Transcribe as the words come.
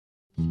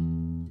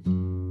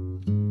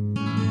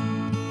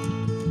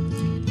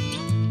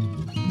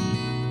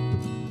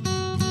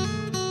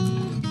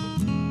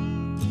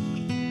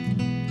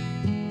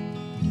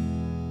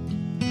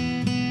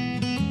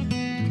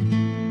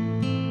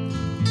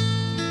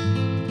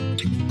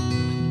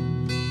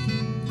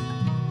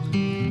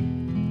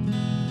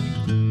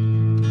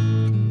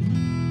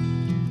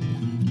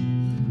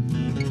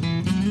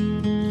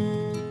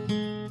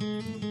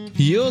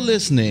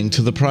listening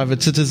to The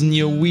Private Citizen,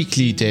 your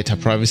weekly data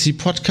privacy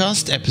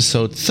podcast,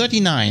 episode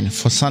 39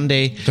 for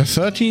Sunday, the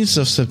 13th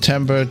of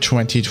September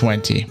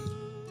 2020.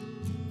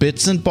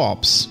 Bits and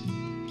Bobs.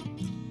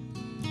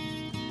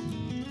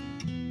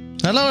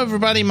 Hello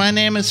everybody, my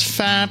name is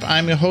Fab,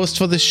 I'm your host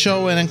for this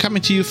show, and I'm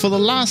coming to you for the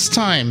last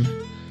time,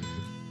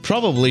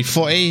 probably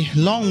for a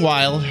long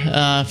while,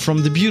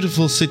 from the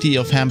beautiful city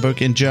of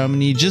Hamburg in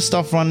Germany, just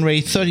off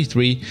runway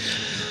 33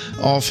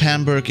 of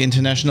Hamburg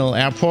International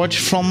Airport,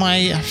 from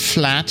my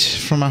flat,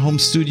 from my home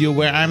studio,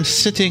 where I'm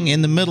sitting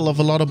in the middle of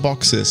a lot of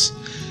boxes.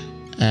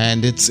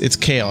 And it's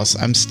chaos.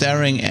 I'm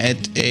staring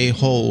at a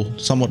hole,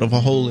 somewhat of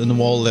a hole in the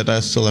wall that I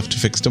still have to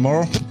fix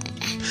tomorrow.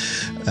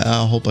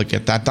 I hope I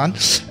get that done.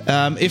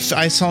 If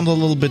I sound a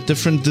little bit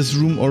different, this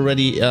room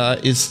already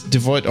is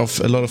devoid of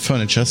a lot of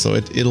furniture, so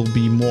it'll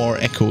be more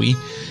echoey.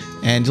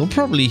 And you'll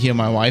probably hear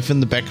my wife in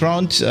the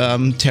background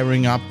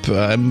tearing up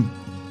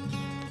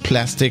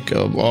plastic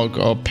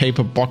or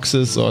paper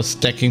boxes or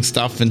stacking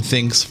stuff and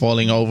things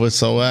falling over,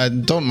 so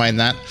don't mind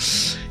that.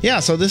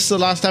 Yeah, so this is the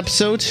last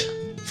episode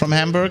from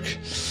Hamburg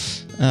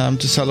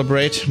to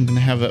celebrate. I'm gonna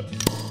have a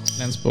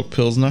Flensburg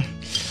Pilsner.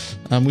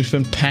 We've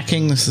been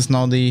packing. This is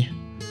now the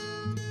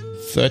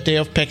third day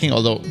of packing,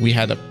 although we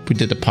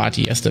did a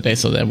party yesterday,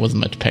 so there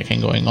wasn't much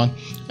packing going on.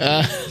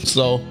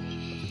 So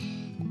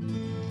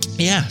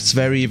yeah, it's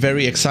very,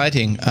 very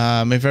exciting.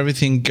 If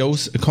everything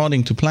goes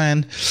according to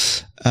plan,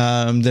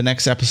 the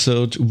next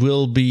episode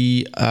will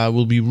be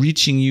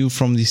reaching you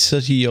from the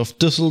city of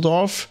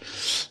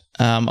Düsseldorf.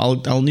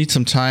 I'll need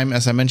some time,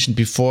 as I mentioned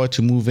before,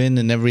 to move in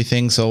and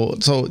everything. So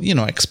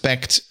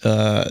expect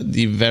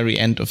the very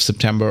end of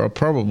September or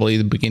probably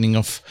the beginning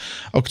of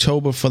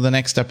October for the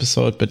next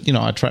episode. But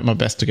I tried my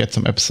best to get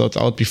some episodes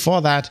out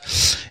before that.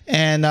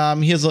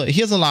 And here's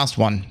the last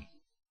one.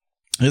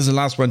 Here's the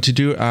last one to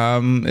do.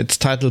 It's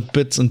titled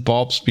Bits and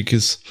Bobs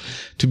because,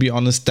 to be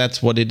honest,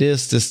 that's what it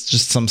is. There's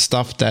just some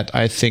stuff that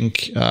I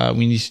think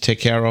we need to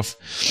take care of.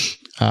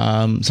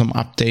 Some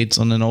updates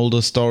on an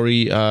older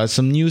story,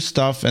 some new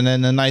stuff, and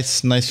then a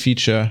nice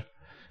feature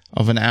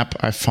of an app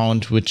I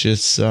found, which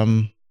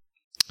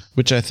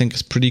I think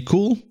is pretty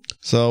cool.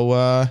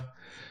 So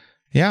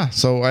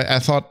so I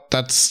thought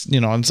that's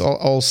it's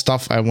all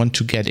stuff I want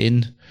to get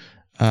in.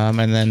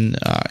 And then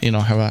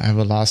have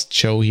a last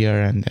show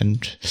here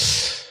and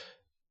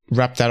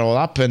wrap that all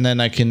up, and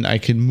then I can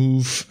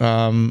move.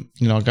 Got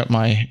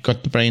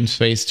the brain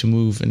space to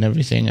move and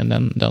everything, and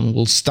then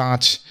we'll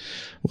start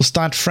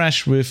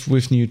fresh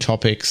with new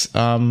topics.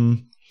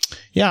 I'm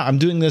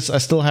doing this. I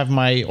still have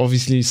my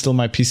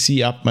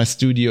PC up, my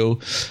studio.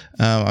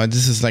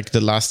 This is like the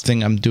last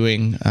thing I'm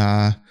doing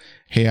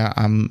here.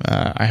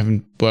 I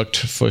haven't worked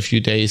for a few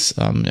days.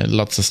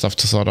 Lots of stuff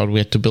to sort out. We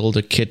had to build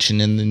a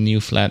kitchen in the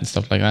new flat and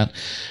stuff like that.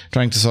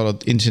 Trying to sort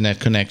out internet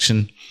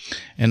connection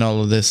and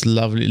all of this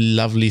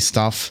lovely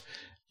stuff.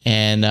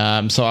 And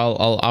so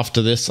I'll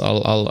after this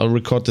I'll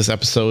record this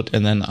episode,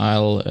 and then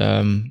I'll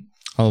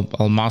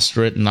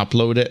master it and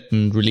upload it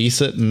and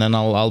release it, and then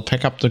I'll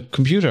pack up the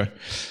computer.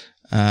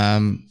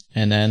 And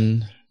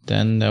then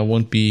there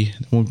won't be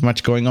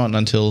much going on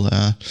until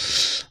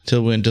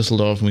we're in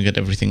Düsseldorf and we get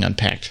everything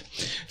unpacked.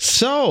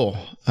 So,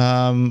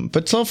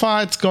 but so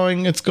far it's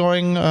going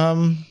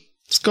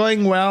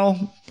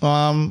well.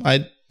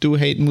 I do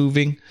hate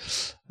moving.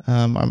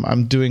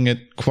 I'm doing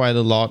it quite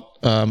a lot.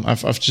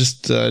 I've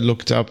just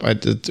looked up. I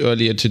did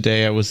earlier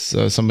today.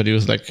 Somebody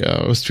was like,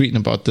 I was tweeting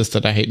about this,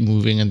 that I hate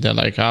moving, and they're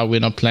like, we're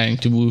not planning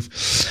to move.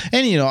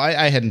 And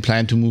I hadn't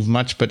planned to move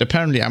much, but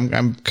apparently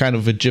I'm kind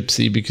of a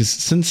gypsy, because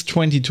since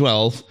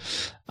 2012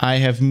 I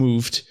have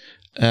moved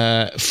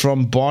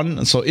from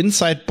Bonn, so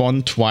inside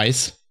Bonn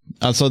twice.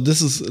 So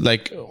this is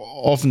like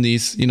often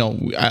these,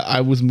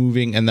 I was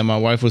moving and then my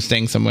wife was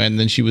staying somewhere, and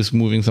then she was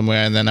moving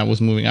somewhere, and then I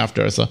was moving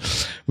after her. So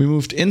we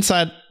moved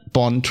inside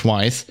Bonn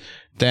twice,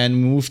 then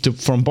moved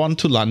from Bonn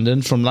to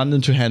London, from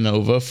London to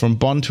Hanover, from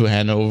Bonn to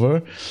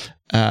Hanover,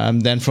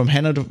 then from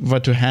Hanover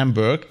to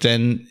Hamburg,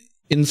 then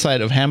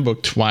inside of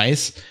Hamburg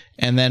twice,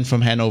 and then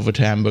from Hanover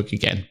to Hamburg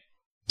again.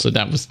 So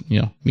that was,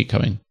 me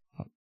coming,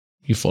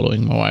 you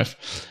following my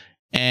wife.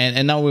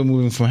 And now we're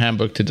moving from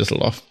Hamburg to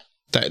Düsseldorf.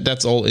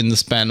 That's all in the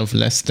span of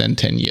less than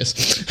 10 years.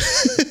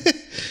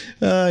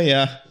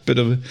 Bit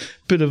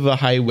of a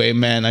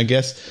highwayman, I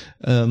guess.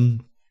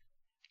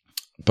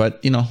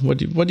 But what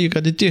do you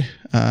got to do?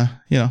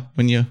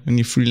 When you're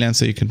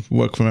freelancer, you can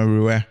work from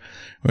everywhere,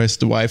 whereas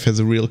the wife has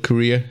a real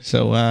career.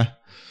 So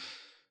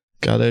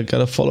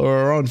gotta follow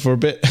her around for a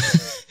bit.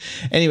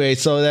 Anyway,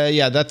 so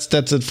that's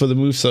it for the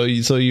move. So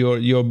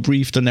you're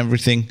briefed on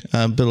everything.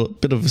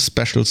 Bit of a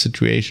special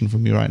situation for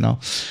me right now.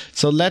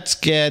 So let's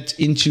get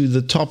into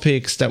the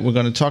topics that we're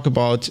going to talk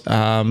about.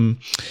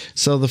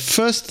 So the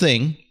first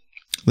thing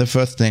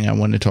I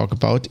want to talk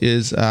about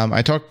is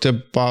I talked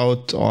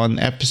about I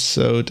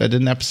did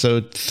an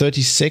episode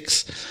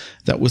 36.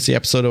 That was the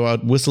episode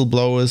about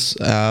whistleblowers,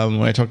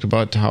 where I talked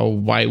about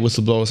why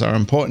whistleblowers are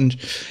important.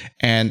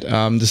 And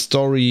the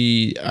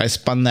story I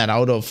spun that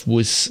out of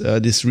was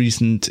this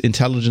recent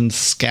intelligence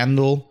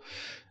scandal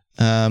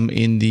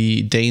in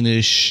the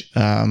Danish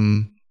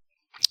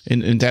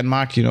in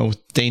Denmark,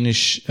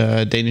 Danish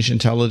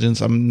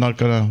intelligence. I'm not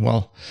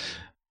gonna.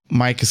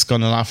 Mike is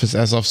gonna laugh his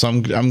ass off, so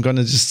I'm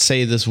gonna just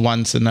say this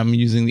once, and I'm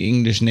using the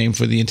English name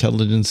for the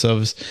intelligence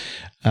service.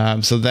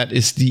 So that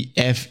is the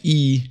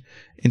FE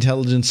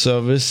intelligence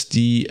service,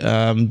 the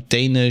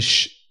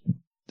Danish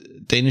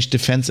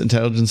Defense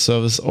Intelligence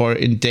Service, or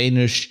in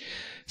Danish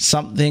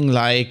something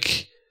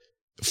like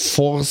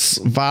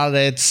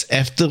Forsvarets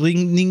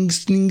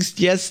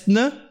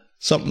Efterretningstjeneste,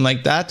 something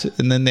like that.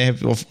 And then they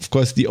have, of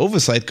course, the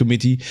Oversight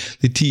Committee,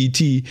 the TET,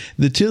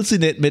 the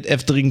Tilsynet med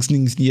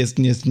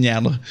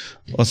Efterretningstjeneste,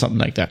 or something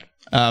like that.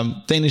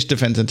 Danish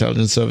Defense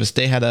Intelligence Service,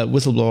 they had a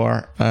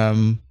whistleblower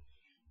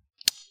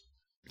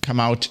come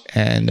out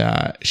and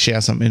share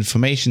some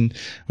information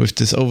with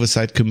this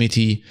Oversight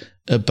Committee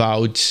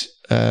about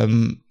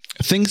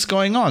things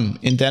going on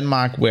in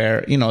Denmark,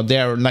 where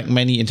there are, like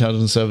many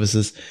intelligence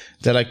services,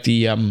 they're like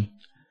the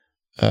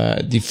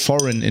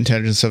foreign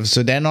intelligence service,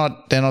 so they're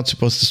not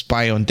supposed to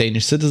spy on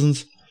Danish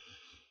citizens.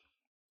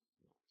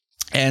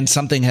 And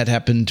something had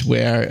happened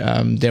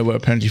where they were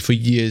apparently for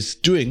years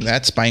doing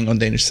that, spying on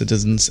Danish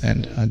citizens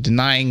and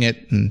denying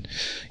it. And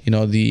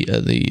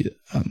the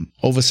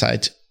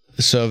Oversight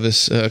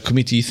Service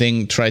committee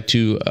thing tried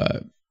to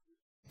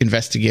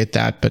investigate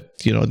that, but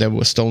they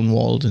were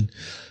stonewalled, and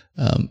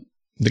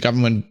the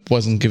government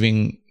wasn't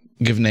given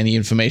any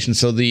information.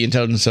 So the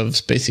intelligence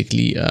service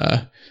basically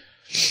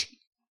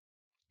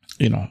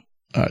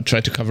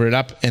tried to cover it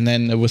up, and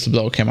then a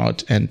whistleblower came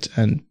out, and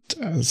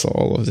so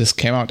all of this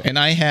came out. And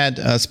I had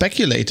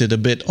speculated a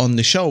bit on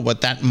the show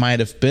what that might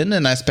have been,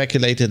 and I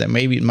speculated that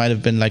maybe it might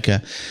have been like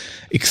a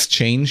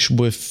exchange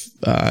with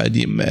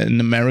an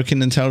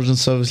American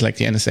intelligence service, like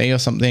the NSA or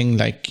something,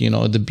 like the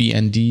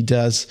BND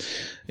does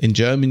in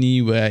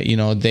Germany, where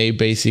they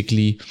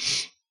basically,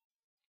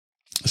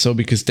 so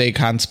because they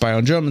can't spy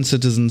on German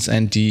citizens,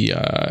 and the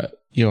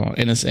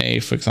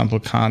NSA, for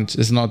example,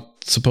 is not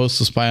supposed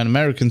to spy on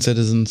American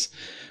citizens,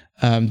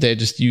 they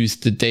just use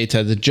the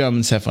data the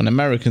Germans have on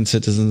American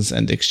citizens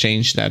and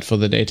exchange that for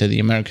the data the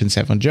Americans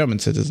have on German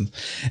citizens.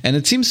 And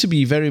it seems to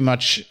be very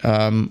much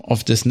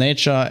of this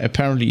nature.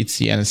 Apparently it's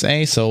the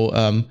NSA.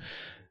 So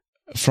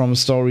from a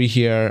story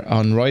here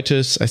on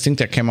Reuters, I think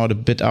that came out a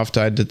bit after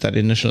I did that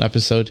initial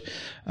episode.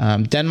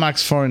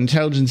 Denmark's Foreign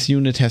Intelligence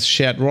Unit has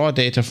shared raw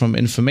data from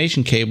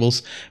information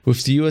cables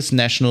with the US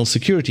National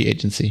Security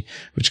Agency,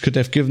 which could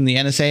have given the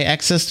NSA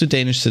access to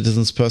Danish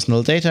citizens'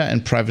 personal data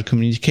and private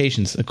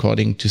communications,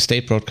 according to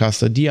state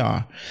broadcaster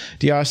DR.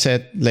 DR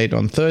said late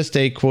on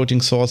Thursday, quoting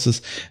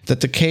sources,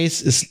 that the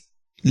case is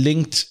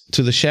linked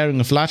to the sharing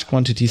of large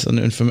quantities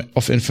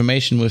of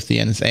information with the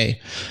NSA.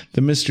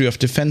 The Ministry of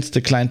Defense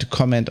declined to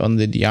comment on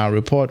the DR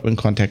report when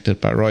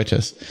contacted by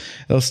Reuters.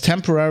 It was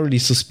temporarily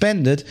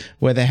suspended,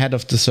 where the head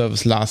of the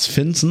service, Lars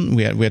Finsen,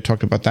 we are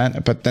talking about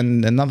that, but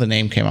then another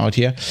name came out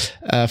here,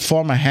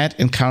 former head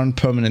and current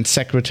permanent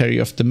secretary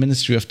of the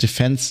Ministry of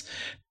Defense.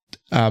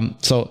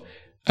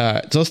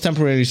 Those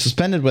temporarily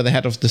suspended were the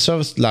head of the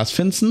service, Lars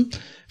Finsen,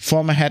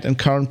 former head and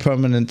current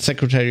permanent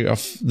secretary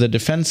of the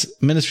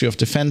Ministry of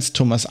Defense,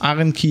 Thomas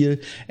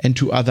Ahrenkiel, and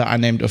two other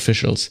unnamed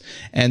officials.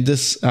 And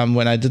this,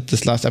 when I did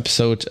this last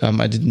episode,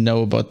 I didn't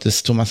know about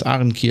this Thomas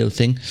Ahrenkiel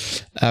thing.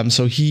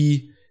 So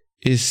he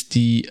is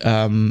the,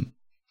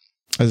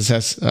 as it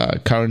says,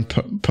 current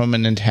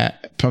permanent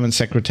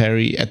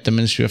secretary at the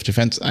Ministry of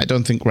Defense. I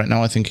don't think right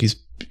now, I think he's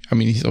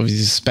obviously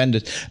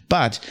suspended,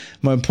 but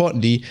more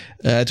importantly,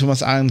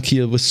 Thomas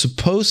Ahrenkiel was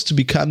supposed to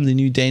become the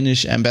new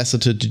Danish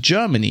ambassador to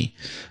Germany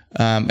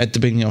at the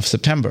beginning of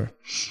September,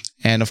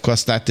 and of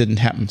course that didn't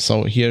happen.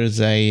 So here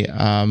is a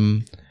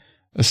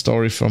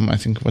story from, I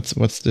think,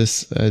 what's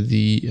this? I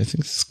think this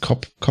is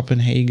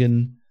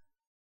Copenhagen.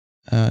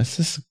 Is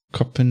this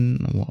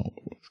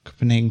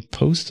Copenhagen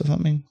Post or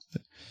something?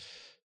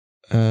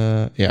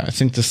 Yeah, I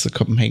think this is the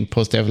Copenhagen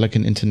Post. They have like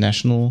an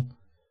international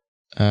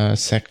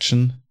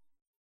section.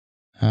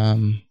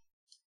 And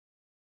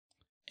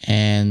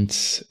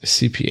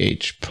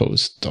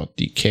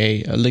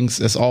cphpost.dk links,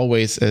 as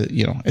always,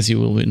 as you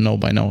will know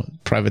by now,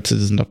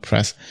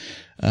 privatecitizen.press.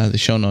 The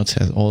show notes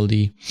has all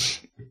the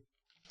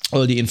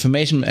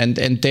information,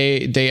 and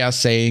they are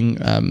saying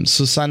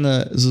Susanne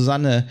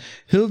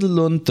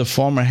Hildelund, the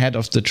former head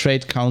of the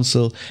Trade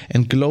Council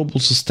and Global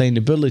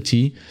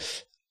Sustainability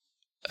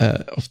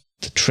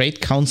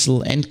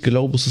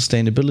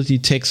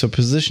takes her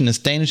position as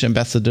Danish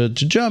ambassador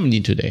to Germany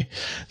today.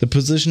 The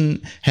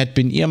position had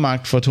been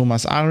earmarked for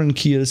Thomas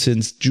Ahrenkiel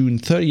since June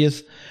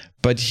 30th,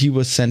 but he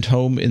was sent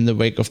home in the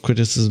wake of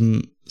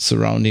criticism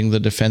surrounding the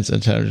Defense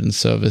Intelligence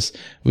Service,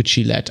 which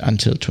he led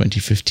until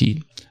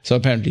 2015. So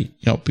apparently,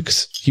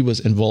 because he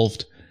was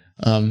involved,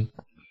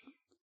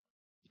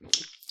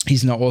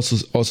 he's now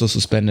also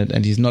suspended,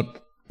 and he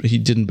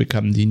didn't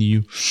become the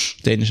new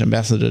Danish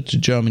ambassador to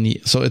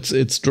Germany. So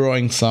it's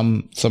drawing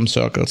some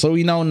circles. So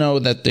we now know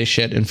that they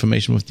shared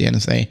information with the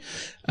NSA.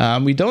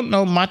 We don't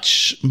know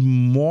much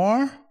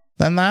more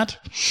than that.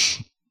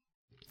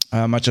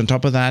 Much on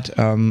top of that.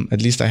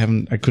 At least I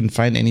couldn't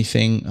find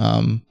anything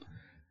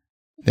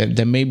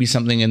there may be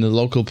something in the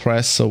local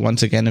press. So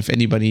once again, if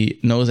anybody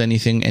knows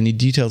anything, any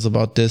details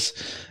about this,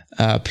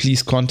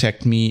 please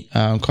contact me.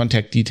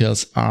 Contact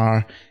details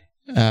are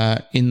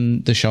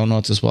in the show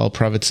notes as well.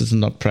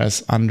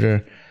 privatecitizen.press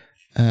under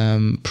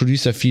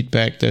producer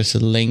feedback. There's a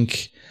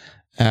link.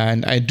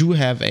 And I do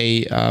have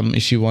a,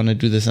 if you want to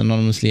do this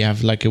anonymously, I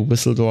have like a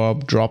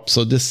whistleblower drop.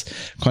 So this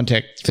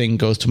contact thing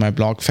goes to my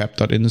blog,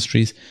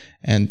 fab.industries,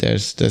 and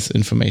there's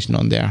information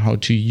on there how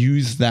to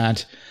use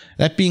that.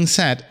 That being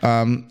said,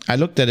 I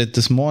looked at it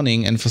this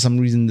morning, and for some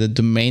reason the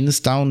domain is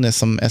down. There's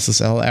some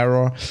SSL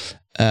error.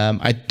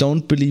 I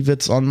don't believe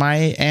it's on my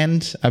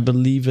end. I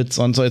believe it's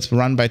on, so it's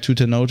run by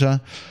Tutanota,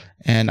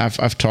 and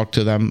I've talked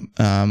to them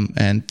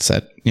and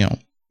said,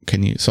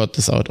 can you sort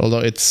this out? Although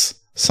it's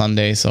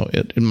Sunday, so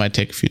it might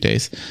take a few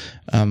days.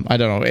 I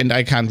don't know, and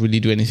I can't really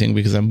do anything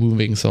because I'm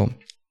moving. So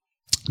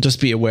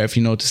just be aware if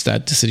you notice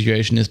that the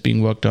situation is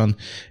being worked on.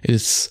 It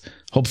is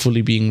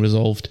hopefully being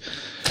resolved.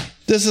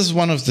 This is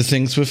one of the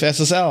things with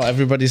SSL.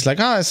 Everybody's like,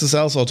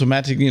 SSL is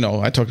automatic.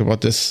 I talked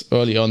about this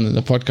early on in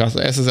the podcast.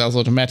 SSL is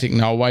automatic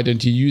now. Why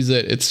don't you use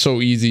it? It's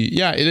so easy.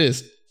 Yeah, it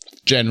is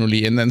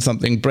generally. And then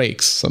something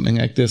breaks, something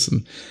like this,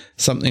 and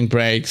something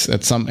breaks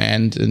at some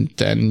end, and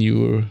then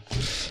you're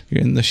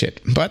in the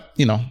shit. But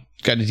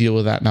got to deal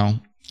with that now.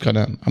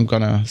 I'm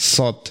gonna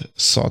sort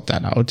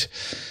that out.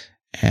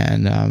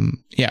 And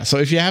so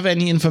if you have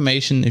any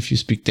information, if you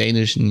speak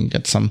Danish and you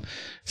get some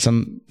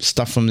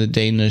stuff from the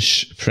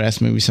Danish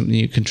press, maybe something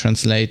you can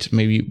translate,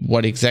 maybe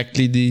what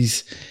exactly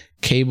these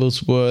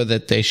cables were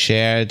that they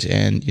shared,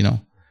 and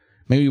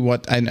maybe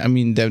what I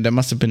mean, there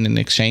must have been an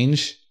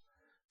exchange.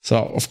 So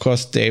of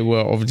course they were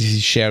obviously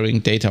sharing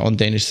data on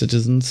Danish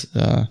citizens.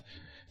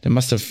 They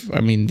must have,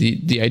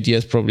 the idea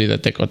is probably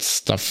that they got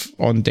stuff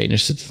on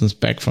Danish citizens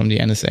back from the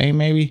NSA,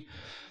 maybe.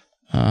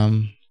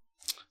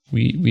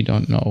 We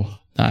don't know.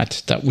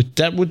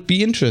 That would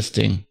be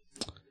interesting.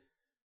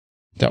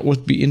 That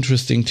would be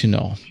interesting to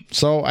know.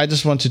 So I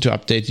just wanted to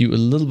update you a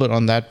little bit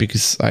on that,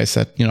 because I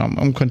said,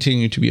 I'm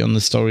continuing to be on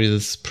the story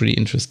that's pretty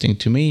interesting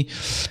to me.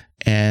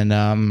 And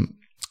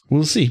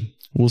we'll see.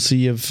 We'll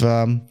see if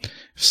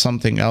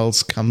something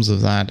else comes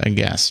of that, I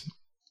guess.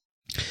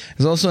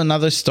 There's also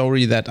another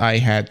story that I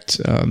had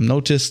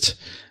noticed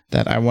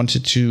that I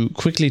wanted to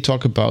quickly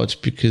talk about,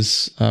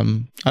 because, I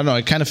don't know,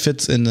 it kind of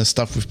fits in the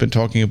stuff we've been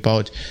talking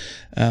about.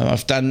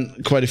 I've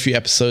done quite a few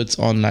episodes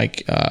on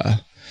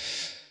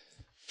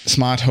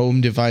smart home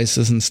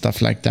devices and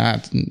stuff like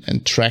that,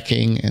 and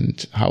tracking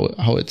and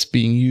how it's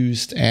being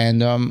used.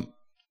 And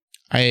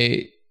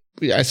I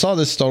saw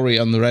this story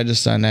on the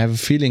Register, and I have a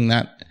feeling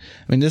that,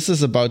 this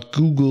is about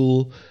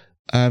Google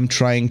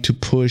trying to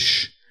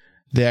push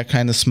their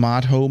kind of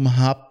smart home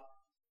hub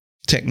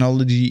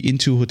technology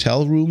into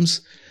hotel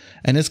rooms.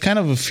 And it's kind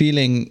of a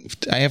feeling,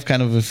 I have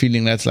kind of a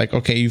feeling that's like,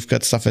 okay, you've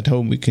got stuff at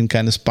home, we can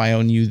kind of spy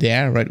on you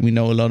there, right? We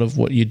know a lot of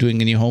what you're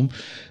doing in your home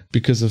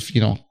because of,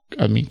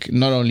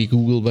 not only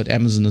Google, but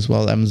Amazon as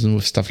well. Amazon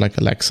with stuff like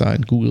Alexa,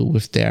 and Google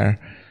with their,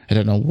 I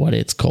don't know what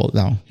it's called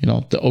now,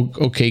 the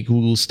OK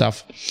Google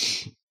stuff.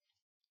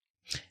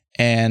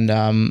 And,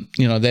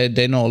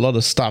 they know a lot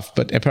of stuff,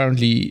 but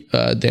apparently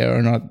they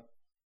are not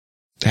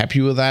happy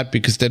with that,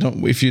 because they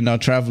don't, if you're now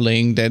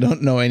traveling, they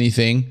don't know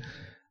anything.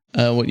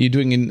 What you're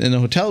doing in a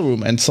hotel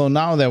room. And so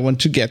now they want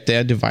to get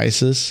their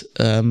devices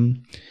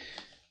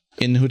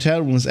in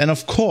hotel rooms. And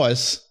of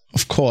course,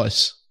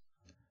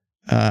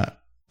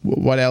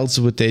 what else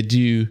would they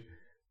do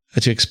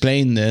to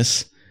explain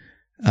this?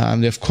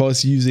 They're of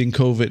course using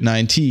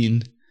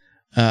COVID-19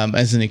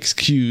 as an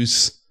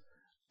excuse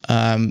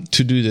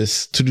to do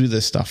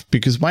this stuff,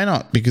 because why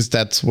not? Because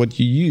that's what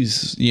you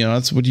use,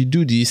 that's what you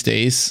do these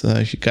days.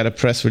 If you got a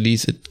press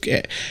release,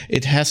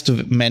 it has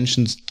to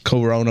mention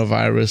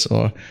coronavirus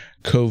or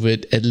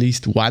COVID at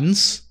least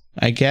once,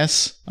 I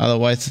guess.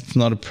 Otherwise it's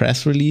not a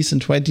press release in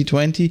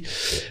 2020.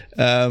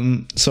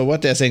 So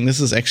what they're saying,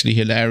 this is actually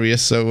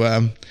hilarious.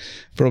 So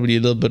probably a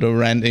little bit of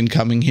rant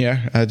incoming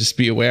here, just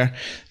be aware.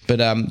 But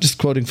just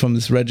quoting from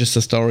this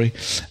Register story,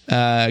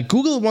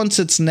 Google wants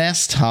its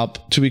Nest Hub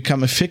to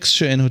become a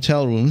fixture in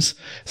hotel rooms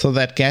so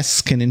that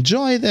guests can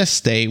enjoy their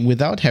stay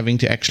without having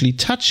to actually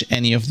touch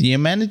any of the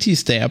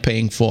amenities they are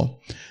paying for.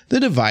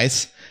 The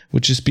device,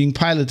 which is being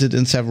piloted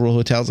in several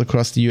hotels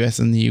across the US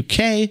and the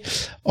UK,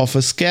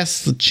 offers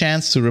guests the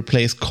chance to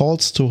replace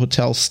calls to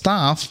hotel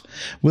staff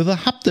with a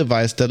hub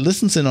device that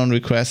listens in on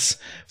requests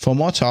for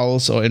more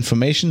towels or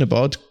information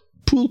about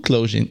pool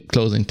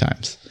closing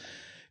times.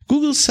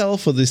 Google's sell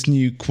for this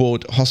new,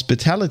 quote,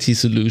 hospitality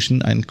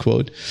solution,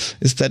 unquote,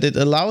 is that it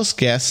allows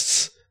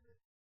guests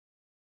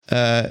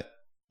to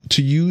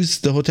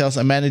use the hotel's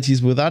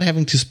amenities without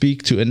having to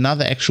speak to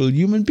another actual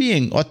human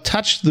being or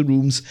touch the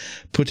room's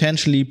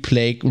potentially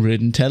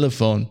plague-ridden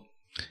telephone.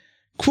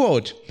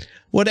 Quote,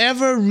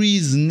 whatever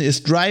reason is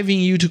driving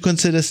you to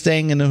consider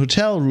staying in a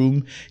hotel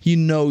room,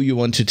 you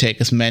want to take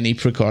as many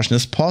precautions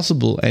as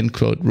possible, end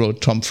quote,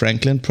 wrote Tom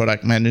Franklin,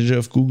 product manager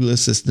of Google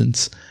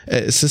Assistant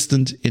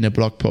in a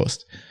blog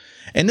post.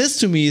 And this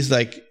to me is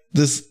like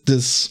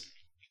this.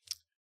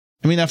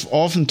 I've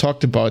often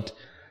talked about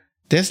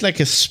there's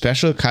like a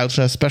special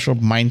culture, a special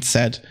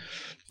mindset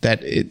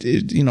that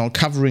it you know,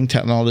 covering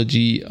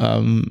technology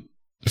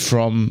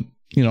from,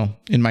 you know,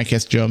 in my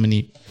case,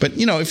 Germany. But,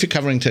 you know, if you're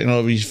covering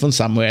technology from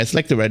somewhere, it's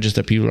like the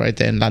Register people right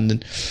there in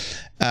London.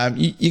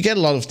 You get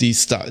a lot of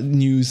these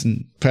news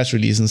and press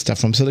releases and stuff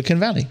from Silicon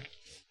Valley.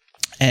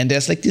 And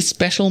there's like this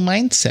special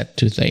mindset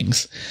to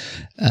things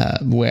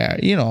where,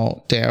 you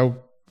know, they're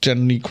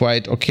generally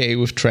quite okay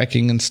with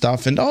tracking and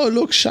stuff. And, oh,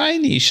 look,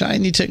 shiny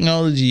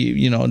technology,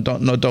 you know,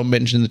 don't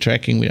mention the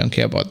tracking. We don't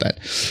care about that.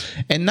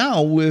 And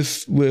now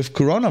with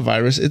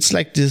coronavirus, it's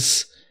like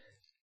this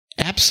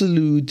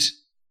absolute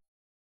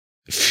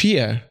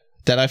fear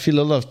that I feel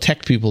a lot of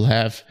tech people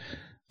have.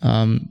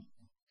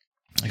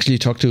 Actually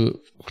talked to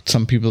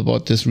some people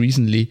about this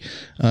recently,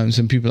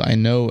 some people I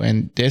know,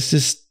 and there's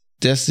this,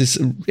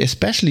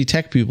 especially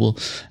tech people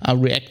are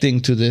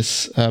reacting to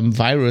this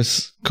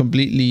virus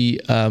completely,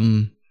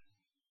 I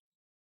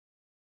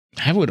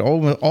would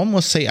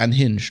almost say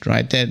unhinged,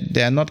 right?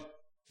 They're not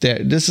there.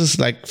 This is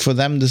like, for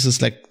them, this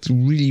is like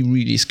really,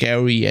 really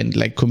scary and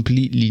like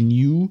completely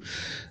new.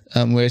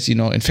 Whereas, you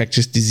know,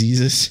 infectious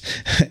diseases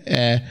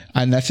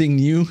are nothing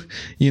new,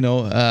 you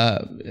know,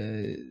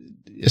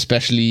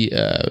 especially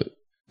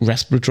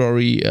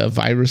respiratory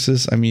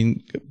viruses. I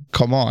mean,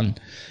 come on.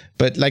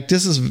 But like,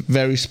 this is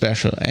very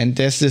special. And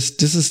there's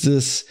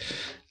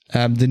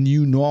the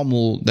new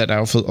normal that I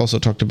also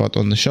talked about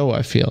on the show,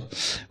 I feel,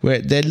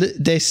 where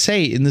they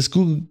say in this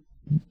Google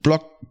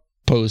blog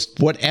post,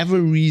 whatever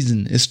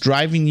reason is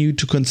driving you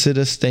to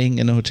consider staying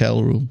in a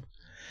hotel room.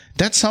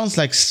 That sounds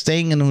like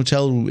staying in a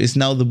hotel room is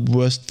now the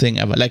worst thing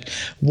ever. Like,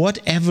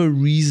 whatever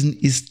reason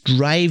is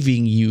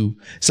driving you.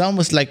 It's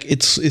almost like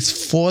it's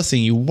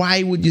forcing you.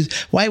 Why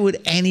would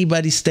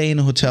anybody stay in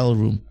a hotel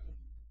room?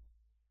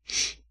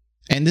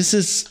 And this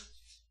is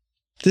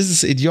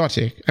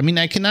idiotic. I mean,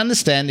 I can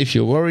understand if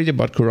you're worried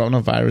about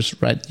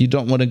coronavirus, right? You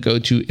don't want to go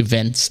to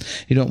events.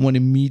 You don't want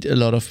to meet a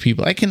lot of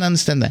people. I can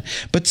understand that.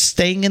 But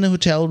staying in a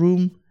hotel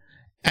room,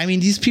 I mean,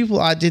 these people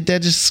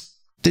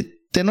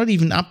they're not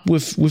even up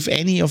with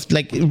any of,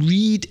 like,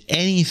 read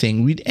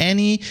anything. Read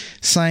any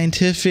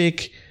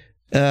scientific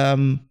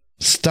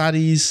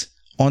studies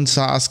on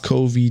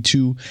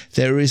SARS-CoV-2.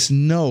 There is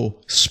no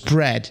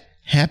spread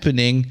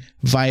happening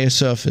via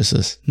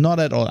surfaces. Not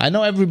at all. I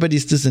know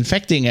everybody's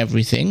disinfecting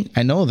everything.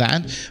 I know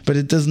that, but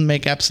it doesn't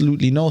make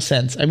absolutely no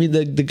sense. I mean,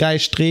 the guy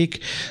Streeck,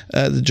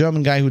 the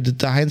German guy who did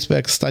the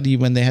Heinsberg study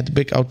when they had the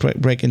big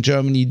outbreak in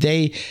Germany,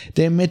 they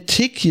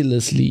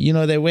meticulously, you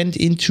know, they went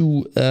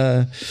into,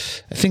 I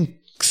think,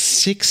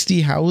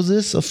 60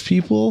 houses of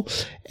people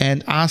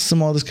and asked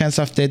them all this kind of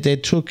stuff. They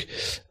took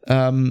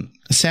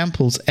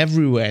samples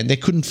everywhere, and they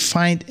couldn't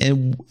find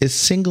a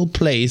single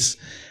place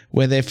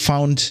where they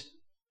found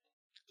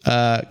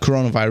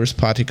coronavirus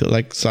particle,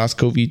 like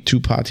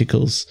SARS-CoV-2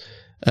 particles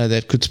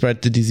that could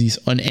spread the disease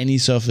on any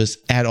surface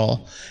at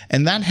all.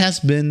 And that has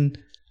been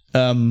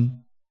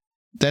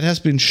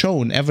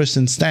shown ever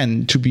since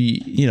then to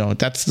be, you know,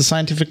 that's the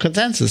scientific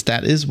consensus.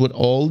 That is what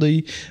all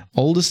the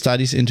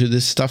studies into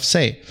this stuff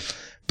say.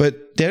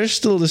 But there's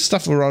still this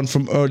stuff around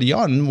from early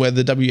on where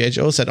the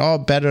WHO said, oh,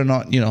 better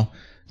not, you know,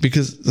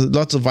 because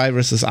lots of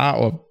viruses are,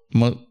 or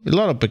a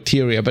lot of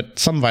bacteria, but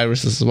some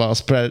viruses as well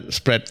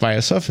spread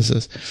via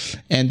surfaces.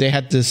 And they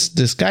had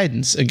this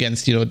guidance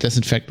against, you know,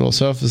 disinfect all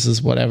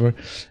surfaces, whatever.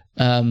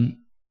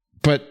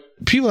 But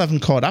people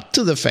haven't caught up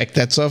to the fact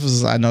that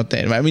surfaces are not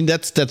there. I mean,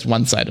 that's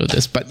one side of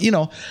this. But, you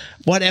know,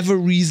 whatever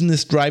reason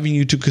is driving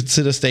you to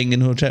consider staying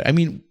in a hotel. I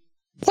mean,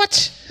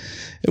 what?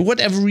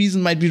 Whatever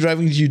reason might be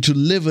driving you to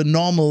live a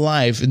normal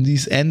life in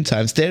these end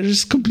times, they're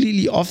just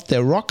completely off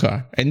their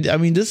rocker. And I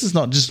mean, this is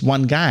not just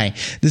one guy.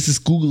 This is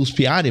Google's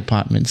PR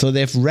department. So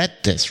they've read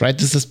this, right?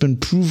 This has been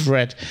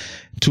proofread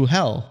to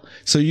hell.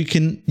 So you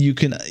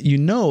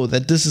know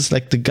that this is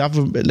like the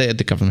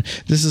government.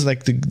 This is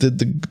like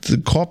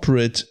the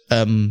corporate.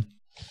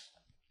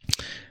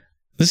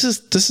 This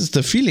is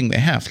the feeling they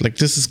have. Like,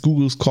 this is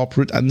Google's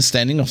corporate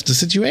understanding of the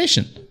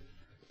situation.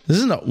 This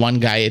is not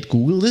one guy at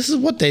Google. This is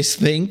what they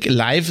think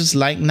life is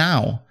like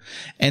now.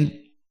 And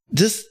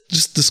this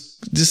is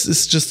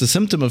just a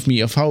symptom of me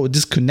of how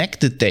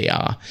disconnected they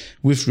are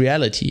with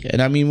reality.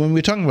 And I mean, when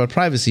we're talking about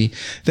privacy,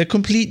 they're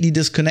completely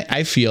disconnected.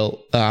 I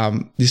feel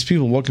these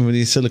people working with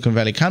these Silicon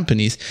Valley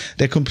companies,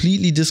 they're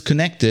completely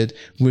disconnected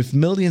with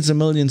millions and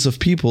millions of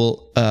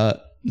people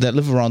that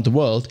live around the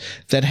world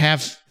that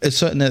have a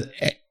certain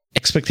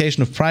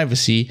expectation of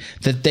privacy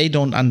that they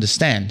don't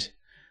understand.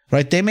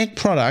 Right? They make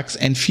products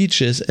and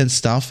features and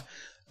stuff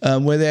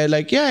where they're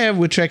like, yeah,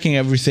 we're tracking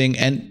everything.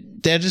 And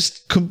they're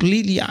just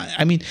completely,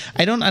 I mean,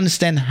 I don't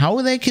understand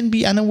how they can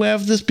be unaware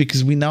of this,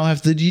 because we now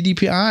have the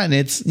GDPR, and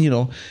it's, you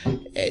know,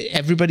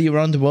 everybody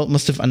around the world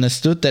must have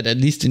understood that, at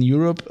least in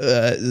Europe,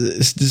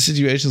 the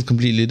situation is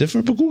completely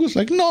different. But Google's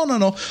like, no.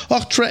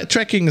 Oh,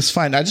 tracking is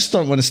fine. I just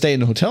don't want to stay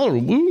in a hotel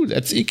room. Ooh,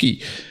 that's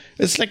icky.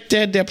 It's like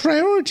their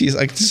priorities,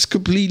 like, this is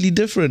completely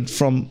different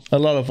from a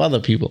lot of other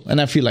people. And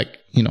I feel like,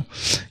 you know,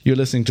 you're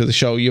listening to the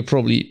show, you're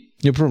probably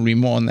You're probably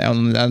more on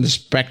the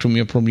spectrum.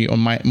 You're probably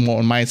more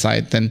on my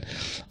side than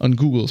on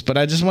Google's. But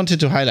I just wanted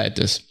to highlight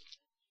this.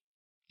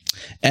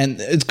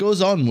 And it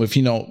goes on with,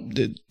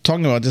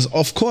 talking about this.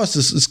 Of course,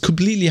 this is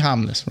completely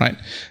harmless, right?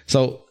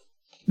 So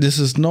this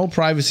is no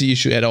privacy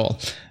issue at all.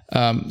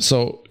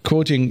 So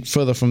quoting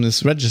further from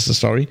this register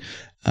story,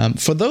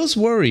 for those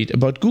worried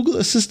about Google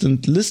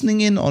Assistant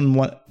listening in on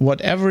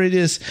whatever it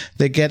is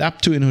they get up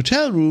to in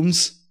hotel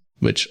rooms,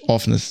 which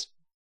often is,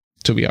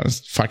 to be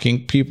honest,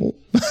 fucking people,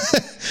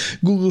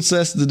 Google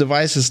says the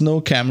device has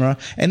no camera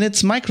and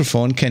its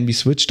microphone can be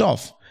switched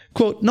off.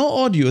 Quote, no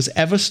audio is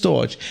ever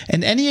stored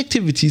and any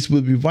activities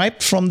will be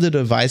wiped from the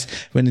device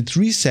when it's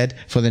reset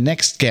for the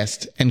next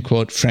guest, end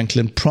quote,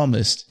 Franklin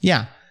promised.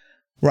 Yeah,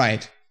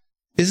 right.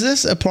 Is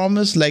this a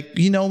promise like,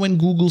 when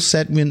Google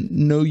said when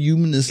no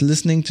human is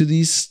listening to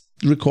these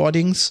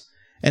recordings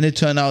and it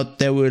turned out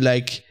there were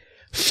like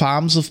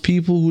farms of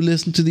people who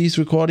listened to these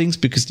recordings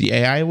because the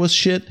AI was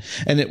shit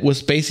and it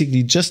was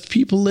basically just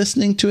people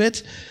listening to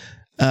it?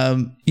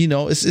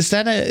 Is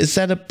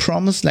that a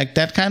promise, like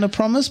that kind of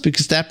promise?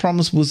 Because that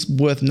promise was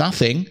worth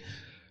nothing.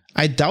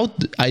 I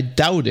doubt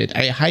it.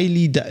 I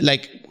highly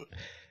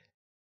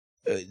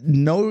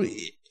no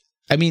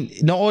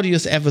audio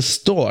is ever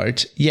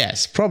stored.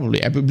 Yes,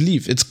 probably. I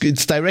believe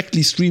it's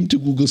directly streamed to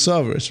Google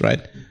servers,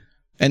 right?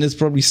 And it's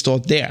probably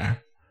stored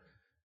there.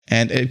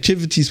 And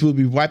activities will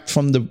be wiped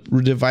from the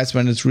device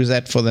when it's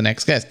reset for the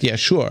next guest. Yeah,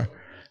 sure.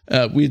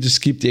 We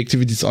just keep the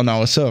activities on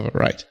our server,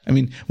 right? I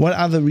mean, what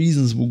other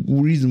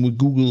reason would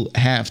Google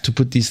have to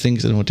put these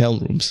things in hotel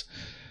rooms?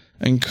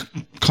 And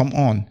come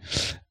on.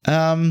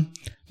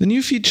 The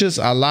new features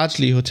are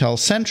largely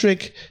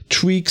hotel-centric,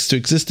 tweaks to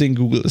existing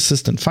Google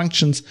Assistant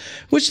functions,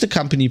 which the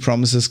company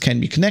promises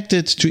can be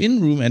connected to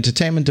in-room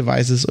entertainment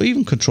devices or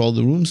even control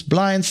the room's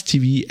blinds,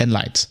 TV, and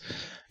lights.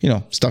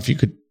 Stuff you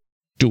could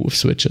do with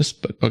switches,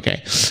 but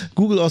okay.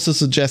 Google also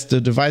suggests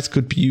the device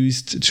could be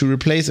used to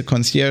replace a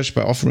concierge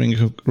by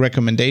offering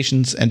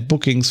recommendations and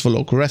bookings for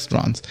local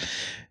restaurants.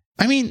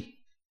 I mean,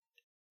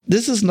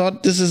 this is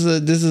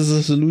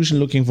a solution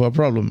looking for a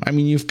problem. I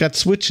mean, you've got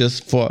switches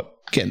for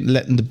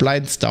letting the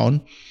blinds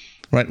down,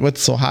 right?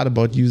 What's so hard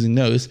about using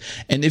those?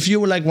 And if you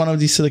were like one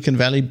of these Silicon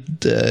Valley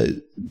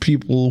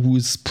people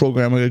who's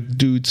programmer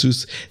dudes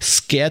who's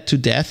scared to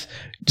death,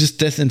 just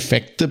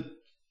disinfect the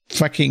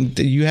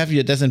you have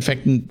your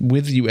disinfectant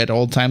with you at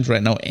all times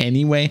right now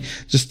anyway.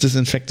 Just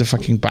disinfect the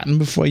fucking button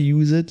before you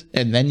use it,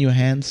 and then your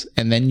hands,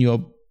 and then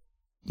your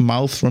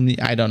mouth from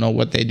I don't know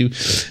what they do.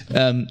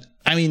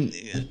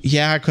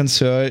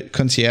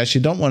 Concierge. You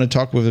don't want to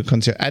talk with a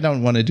concierge. I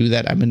don't want to do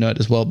that. I'm a nerd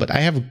as well, but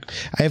I have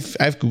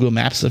Google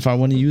Maps if I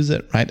want to use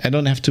it, right? I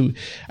don't have to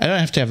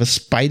have a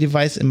spy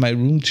device in my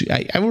room.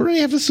 I already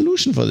have a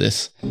solution for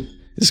this.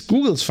 It's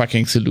Google's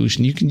fucking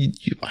solution.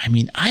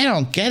 I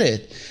don't get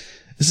it.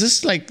 Is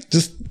this like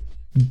just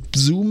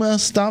Zoomer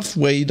stuff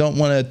where you don't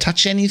want to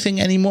touch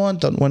anything anymore,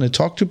 don't want to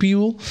talk to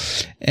people,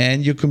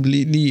 and you're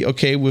completely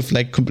okay with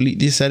like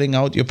completely setting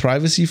out your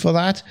privacy for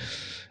that,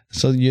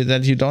 so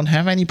that you don't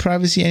have any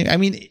privacy? I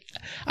mean,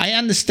 I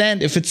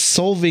understand if it's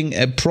solving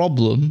a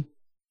problem,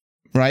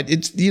 right?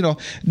 It's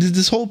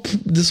this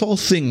whole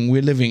thing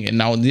we're living in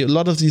now. A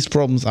lot of these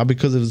problems are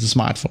because of the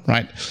smartphone,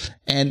 right?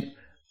 And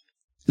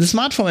the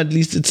smartphone, at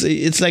least, it's a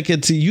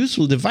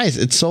useful device.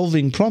 It's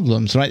solving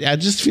problems, right? I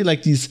just feel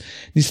like these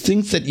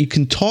things that you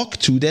can talk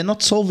to, they're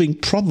not solving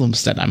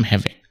problems that I'm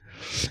having.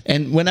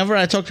 And whenever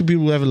I talk to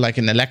people who have like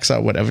an Alexa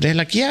or whatever, they're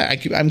like, yeah,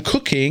 I'm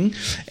cooking,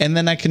 and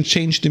then I can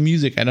change the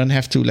music. I don't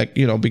have to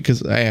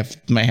because I have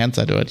my hands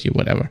are dirty or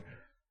whatever.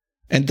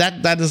 And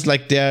that is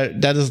like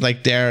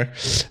their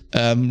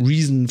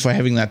reason for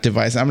having that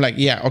device. I'm like,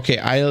 yeah, okay,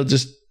 I'll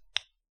just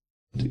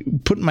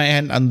put my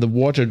hand under the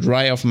water,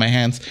 dry off my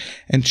hands,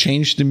 and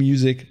change the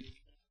music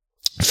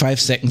 5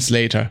 seconds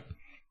later.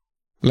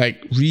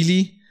 Like,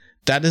 really?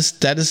 That is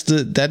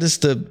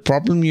the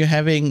problem you're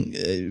having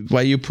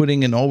while you're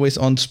putting an always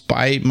on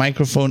spy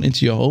microphone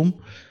into your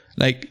home?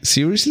 Like,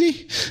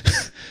 seriously?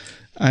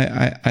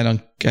 I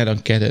don't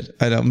get it.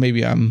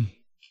 Maybe I'm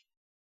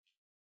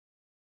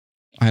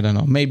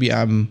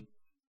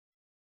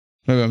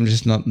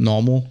just not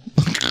normal.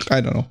 I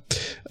don't know.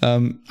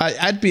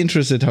 I'd be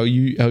interested how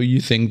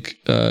you think.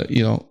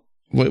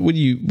 What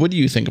do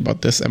you think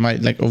about this? Am I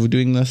like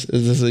overdoing this?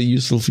 Is this a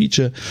useful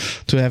feature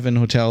to have in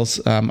hotels?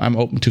 I'm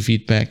open to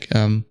feedback.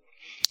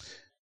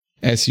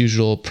 As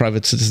usual,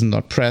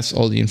 privatecitizen.press,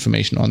 all the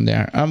information on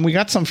there. We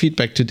got some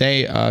feedback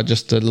today,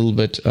 just a little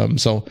bit.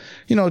 So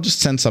just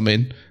send some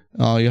in.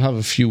 You have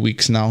a few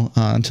weeks now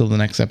until the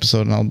next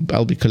episode, and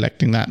I'll be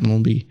collecting that, and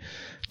we'll be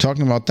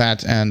talking about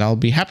that, and I'll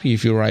be happy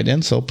if you write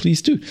in, so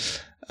please do.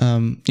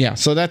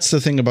 So that's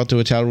the thing about the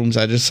hotel rooms.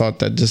 I just thought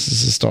that this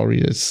is a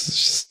story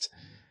this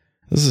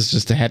is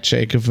just a head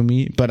shaker for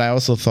me, but I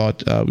also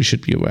thought we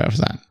should be aware of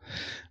that.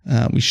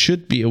 We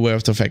should be aware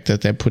of the fact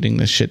that they're putting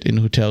this shit in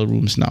hotel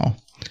rooms now,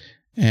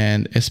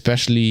 and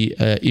especially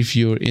if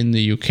you're in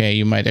the UK,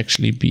 you might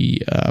actually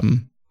be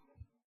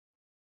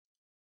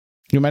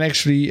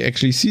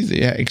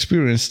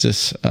experience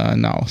this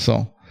now.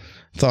 So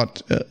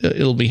thought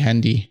it'll be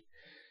handy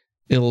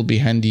it'll be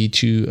handy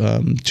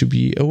to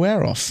be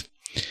aware of.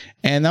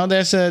 And now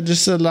there's a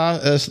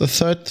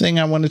third thing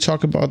I want to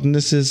talk about, and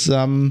this is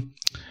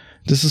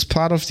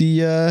part of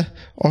the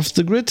off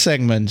the grid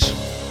segment.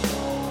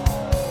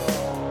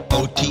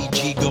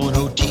 OTG going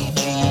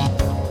OTG.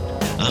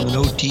 I'm an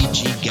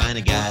OTG kind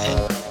of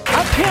guy.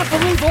 I can't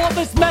believe all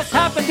this mess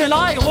happened in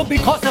Iowa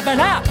because of an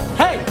app.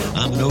 Hey,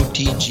 I'm an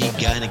OTG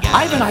kind of guy.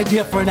 I have an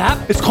idea for an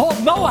app. It's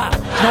called No App.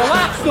 No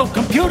apps, no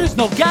computers,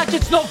 no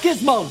gadgets, no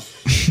gizmos.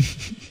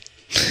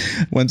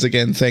 Once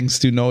again, thanks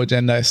to No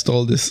Agenda, I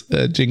stole this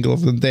jingle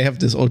of them. They have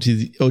this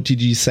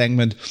OTG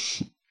segment,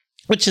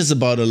 which is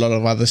about a lot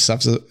of other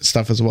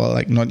stuff as well,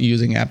 like not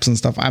using apps and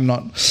stuff. I'm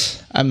not.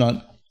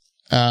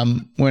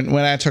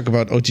 When I talk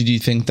about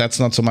OTG thing, that's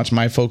not so much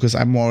my focus.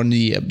 I'm more on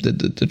the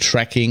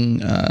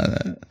tracking,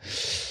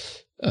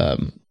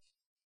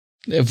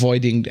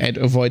 avoiding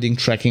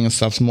tracking and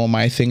stuff's more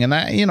my thing. And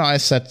I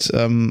said,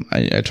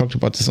 I talked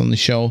about this on the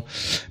show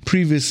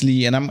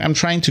previously, and I'm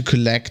trying to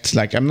collect,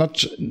 like, I'm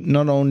not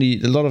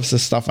only a lot of the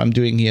stuff I'm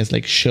doing here is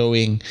like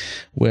showing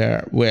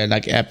where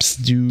like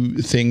apps do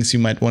things you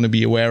might want to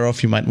be aware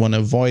of, you might want to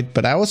avoid,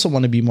 but I also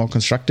want to be more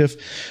constructive.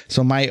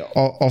 So my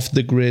off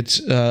the grid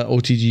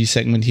OTG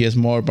segment here is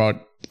more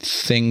about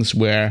things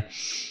where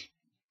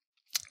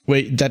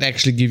that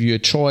actually give you a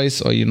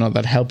choice, or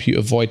that help you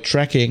avoid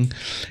tracking.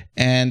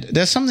 And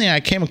there's something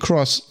I came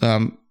across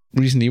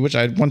recently, which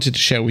I wanted to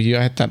share with you.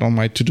 I had that on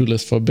my to-do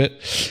list for a bit,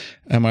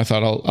 and I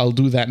thought I'll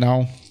do that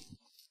now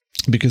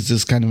because this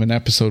is kind of an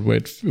episode where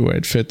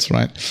it fits,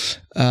 right?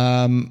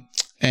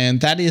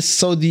 And that is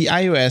the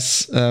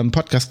iOS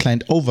podcast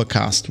client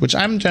Overcast, which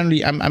I'm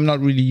not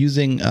really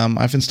using.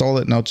 I've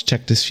installed it now to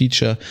check this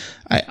feature.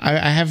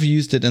 I have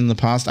used it in the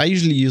past. I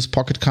usually use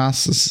Pocket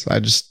Casts.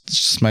 It's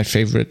just my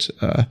favorite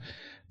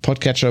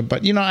podcatcher.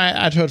 But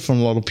I'd heard from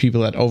a lot of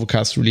people that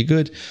Overcast is really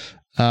good.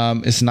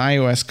 It's an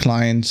iOS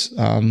client.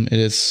 It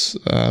is.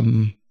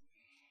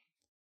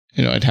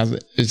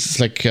 It's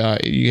like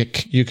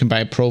you can buy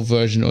a pro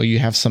version, or you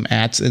have some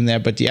ads in there,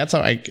 but the ads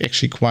are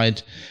actually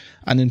quite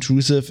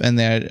unintrusive, and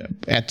they're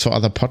ads for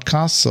other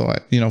podcasts. So,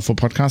 for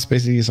podcasts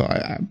basically. So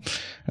I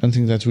don't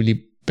think that's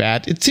really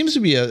bad. It seems to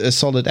be a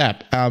solid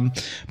app.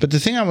 But the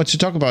thing I want to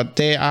talk about,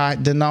 they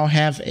now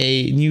have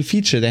a new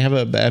feature. They have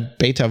a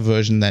beta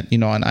version that,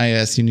 on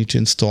iOS you need to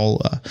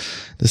install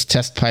this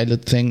test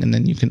pilot thing, and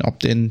then you can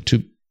opt in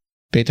to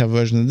beta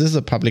version. And this is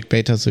a public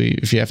beta, so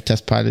if you have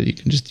test pilot, you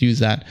can just use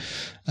that.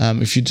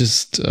 If you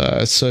just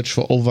search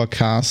for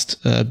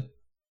Overcast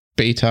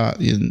beta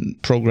in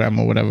program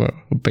or whatever,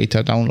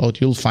 beta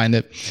download, you'll find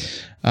it,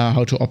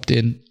 how to opt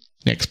in.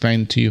 I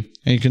explain it to you,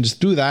 and you can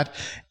just do that.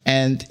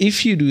 And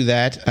if you do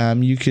that,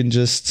 you can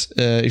just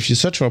if you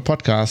search for a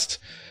podcast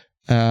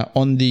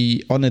on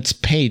its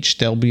page,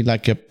 there'll be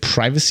like a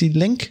privacy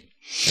link,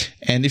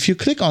 and if you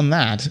click on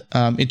that,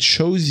 it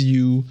shows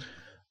you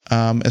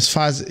as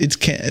far as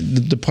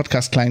the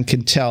podcast client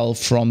can tell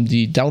from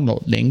the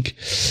download link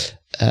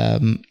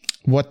the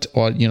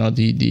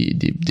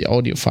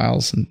audio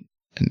files and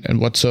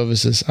what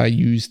services are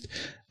used.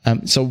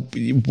 So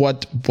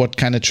what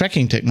kind of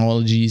tracking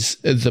technologies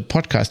the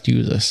podcast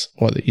uses,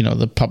 or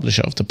the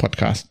publisher of the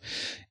podcast.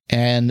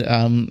 And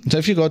so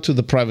if you go to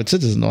the private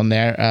citizen on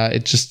there,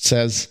 it just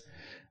says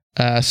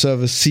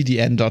service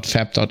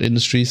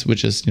cdn.fab.industries,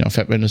 which is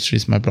Fab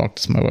Industries, my blog,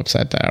 is my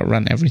website that I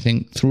run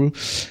everything through.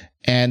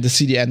 And the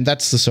CDN,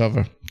 that's the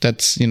server.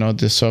 That's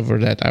the server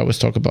that I always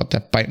talk about,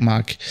 that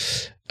Bytemark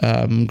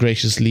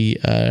graciously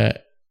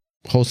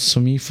hosts for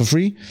me for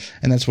free,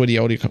 and that's where the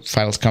audio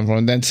files come from.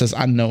 And then it says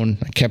unknown,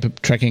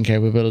 tracking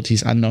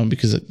capabilities unknown,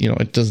 because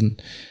it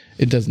doesn't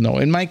know.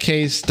 In my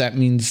case, that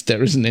means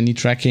there isn't any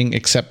tracking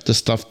except the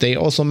stuff they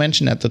also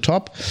mention at the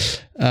top.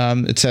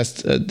 It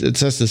says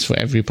this for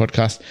every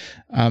podcast.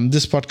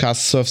 This podcast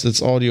serves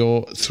its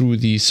audio through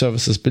the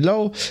services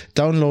below.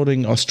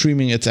 Downloading or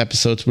streaming its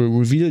episodes will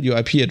reveal your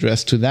IP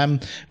address to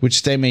them,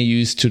 which they may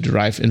use to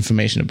derive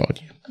information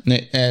about you.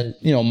 And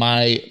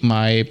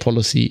my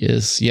policy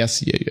is,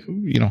 yes,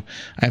 I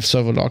have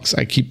server logs.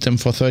 I keep them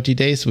for 30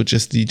 days, which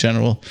is the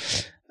general,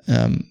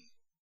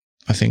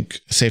 I think,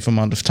 safe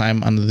amount of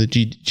time under the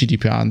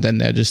GDPR, and then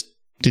they're just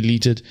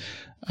deleted.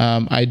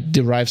 I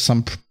derive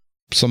some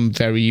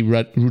very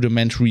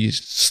rudimentary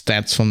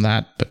stats from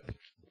that, but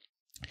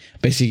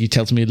basically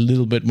tells me a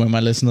little bit where my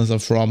listeners are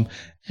from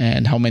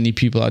and how many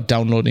people are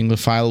downloading the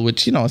file,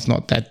 which is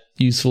not that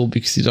useful,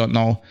 because you don't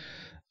know.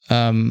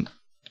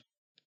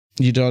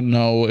 You don't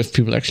know if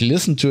people actually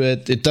listen to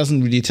it. It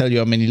doesn't really tell you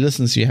how many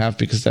listens you have,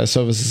 because there are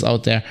services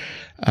out there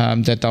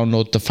that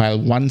download the file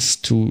once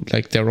to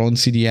like their own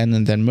CDN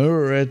and then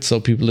mirror it. So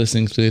people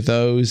listening to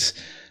those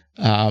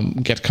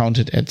get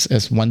counted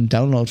as one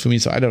download for me.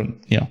 So I don't,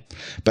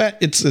 but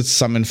it's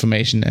some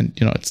information, and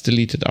it's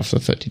deleted after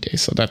 30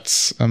 days. So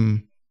that's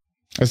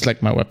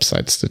like my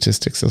website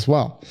statistics as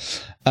well.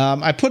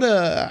 I put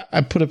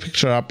a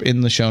picture up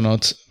in the show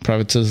notes,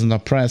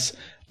 privatecitizen.press,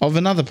 of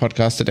another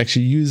podcast that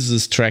actually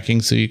uses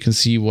tracking, so you can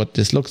see what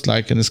this looks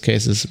like. In this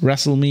case, is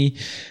Wrestle Me,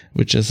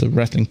 which is a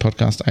wrestling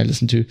podcast I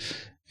listen to,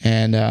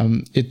 and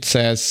it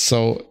says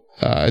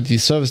the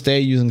service they're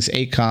using is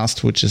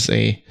Acast, which is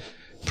a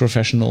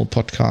professional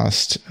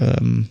podcast.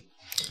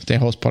 They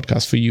host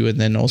podcasts for you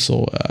and then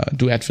also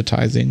do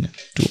advertising,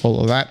 do all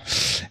of that.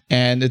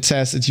 And it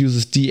says it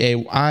uses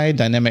DAI,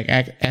 dynamic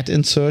ad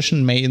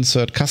insertion, may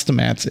insert custom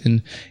ads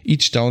in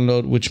each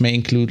download, which may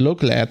include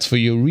local ads for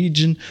your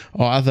region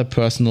or other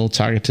personal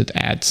targeted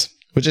ads,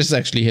 which is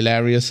actually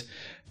hilarious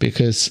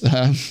because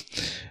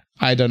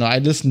I don't know. I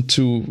listened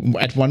to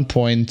at one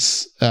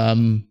point,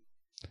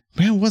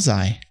 where was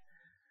I?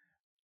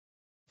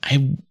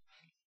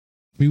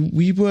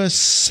 We were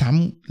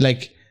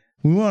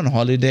we were on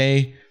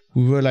holiday.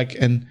 We were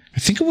and I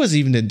think it was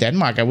even in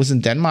Denmark. I was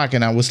in Denmark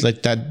and I was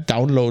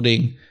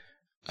downloading.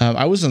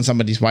 I was on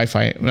somebody's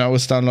Wi-Fi and I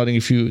was downloading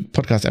a few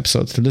podcast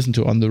episodes to listen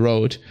to on the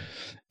road.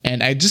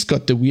 And I just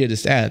got the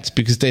weirdest ads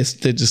because they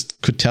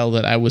just could tell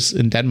that I was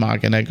in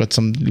Denmark and I got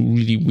some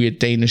really weird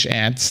Danish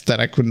ads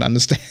that I couldn't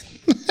understand.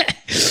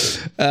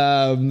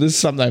 This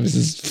sometimes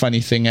is a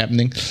funny thing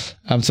happening.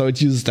 So it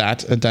uses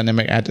that, a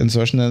dynamic ad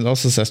insertion. And it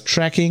also says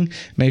tracking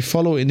may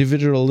follow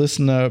individual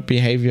listener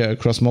behavior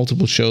across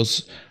multiple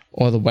shows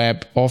or the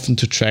web, often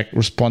to track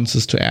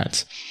responses to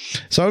ads.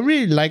 So I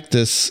really like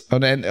this.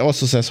 And it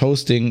also says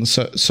hosting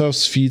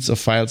serves feeds of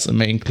files and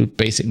may include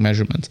basic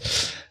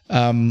measurements.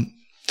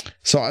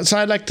 So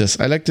I like this.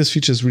 I like this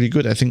feature. Is really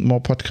good. I think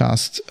more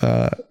podcast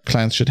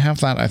clients should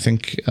have that. I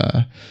think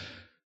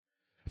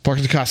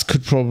Pocket Cast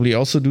could probably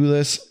also do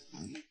this.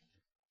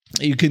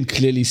 You can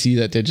clearly see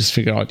that they just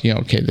figure out,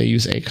 okay, they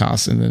use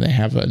Acast and then they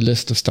have a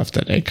list of stuff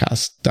that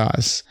Acast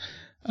does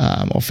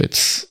of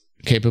its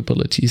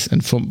capabilities.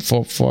 And for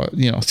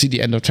see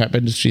the end of Trap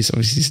Industries,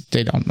 obviously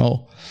they don't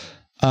know.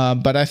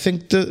 But I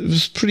think that it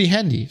was pretty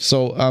handy.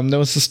 So there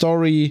was a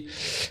story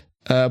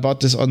about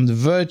this on The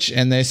Verge,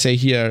 and they say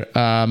here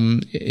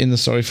in the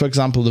story, for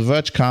example, the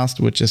Vergecast,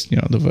 which is,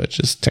 The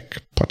Verge's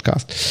tech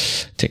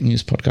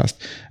news podcast,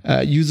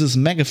 uses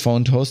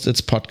Megaphone to host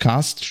its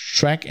podcast,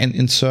 track and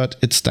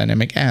insert its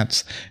dynamic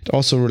ads. It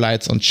also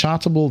relies on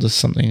Chartable. This is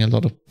something a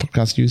lot of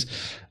podcasts use.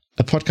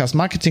 A podcast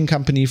marketing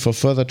company for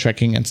further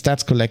tracking and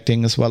stats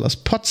collecting, as well as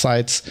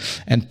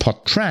Podsites and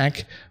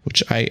Podtrack,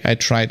 which I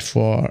tried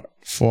for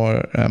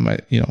my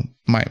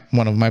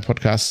one of my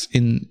podcasts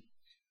in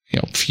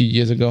a few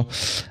years ago,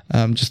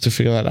 just to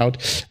figure that out.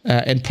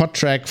 And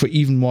Podtrack for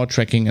even more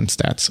tracking and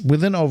stats.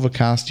 Within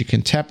Overcast, you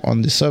can tap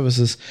on the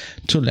services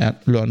to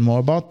learn more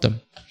about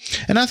them.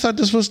 And I thought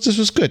this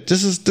was good.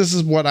 This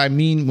is what I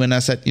mean when I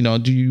said, do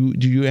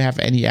you have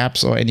any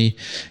apps or any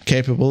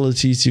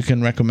capabilities you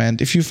can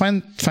recommend? If you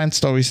find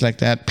stories like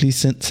that, please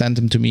send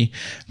them to me.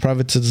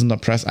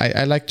 PrivateCitizen.press.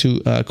 I like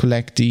to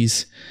collect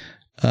these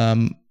for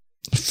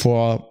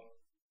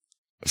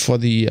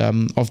the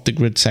off the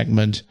grid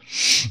segment,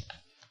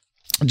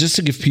 just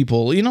to give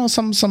people,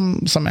 some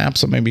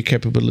apps or maybe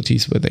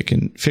capabilities where they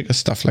can figure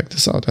stuff like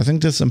this out. I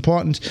think this is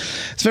important.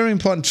 It's very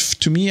important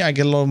to me. I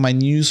get a lot of my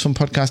news from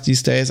podcasts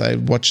these days. I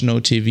watch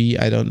no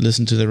TV. I don't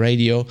listen to the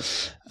radio.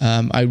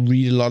 I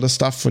read a lot of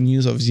stuff for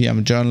news. Obviously, I'm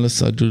a journalist,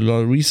 so I do a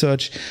lot of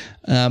research.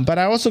 But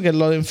I also get a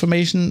lot of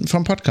information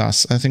from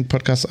podcasts. I think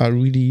podcasts are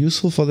really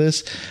useful for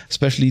this,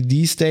 especially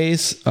these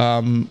days.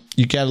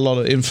 You get a lot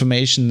of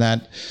information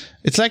that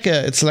it's like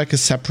a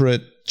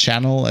separate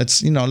channel.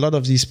 It's, a lot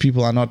of these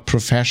people are not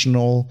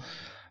professional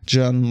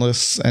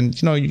journalists,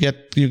 and you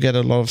get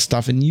a lot of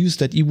stuff in news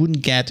that you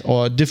wouldn't get,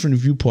 or different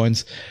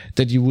viewpoints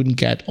that you wouldn't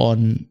get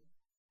on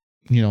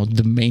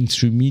the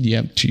mainstream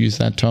media, to use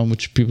that term,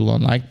 which people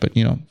don't like, but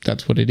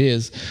that's what it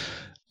is.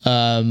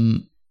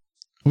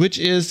 Which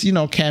is,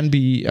 can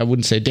be, I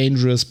wouldn't say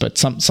dangerous, but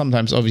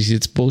sometimes obviously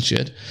it's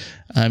bullshit.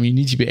 You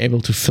need to be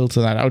able to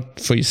filter that out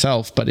for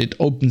yourself, but it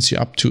opens you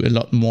up to a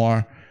lot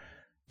more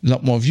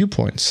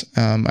viewpoints.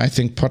 I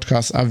think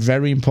podcasts are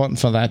very important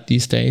for that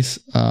these days,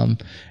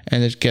 and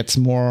it gets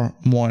more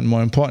and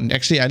more important.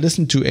 Actually, I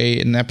listened to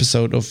an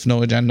episode of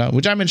No Agenda,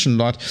 which I mentioned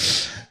a lot,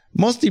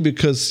 mostly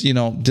because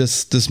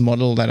this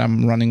model that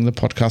I'm running the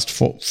podcast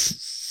for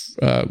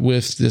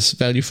with this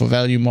value for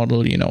value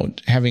model,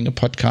 having a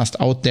podcast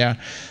out there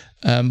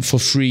for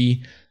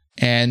free,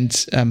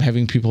 and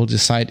having people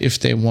decide if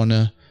they want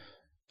to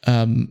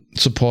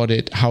support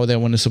it, how they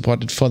want to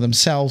support it for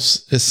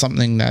themselves, is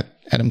something that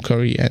Adam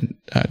Curry and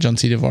John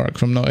C. Dvorak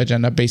from No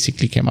Agenda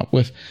basically came up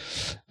with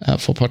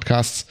for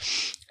podcasts.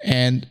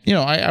 And,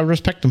 I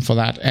respect them for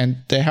that. And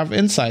they have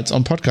insights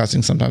on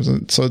podcasting sometimes.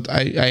 So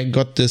I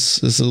got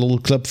this a little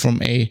clip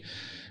from a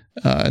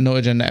No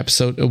Agenda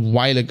episode a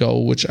while ago,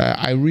 which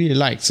I really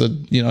liked. So,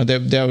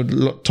 they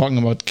were talking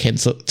about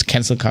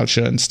cancel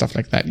culture and stuff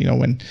like that,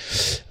 when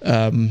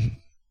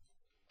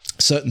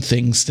certain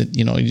things that,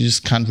 you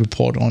just can't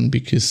report on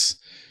because...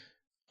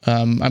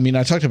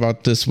 I talked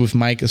about this with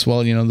Mike as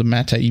well, the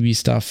Meta EV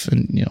stuff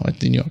and, at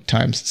the New York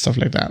Times and stuff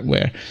like that,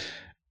 where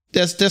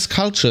there's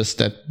cultures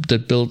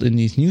that build in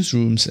these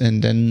newsrooms,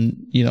 and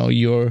then,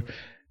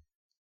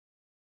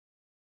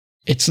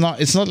 it's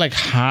not like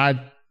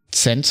hard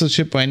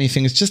censorship or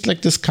anything. It's just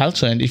like this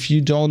culture, and if you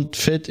don't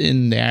fit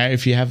in there,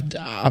 if you have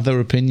other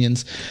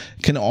opinions,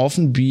 it can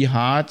often be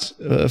hard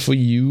for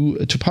you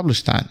to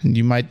publish that, and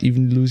you might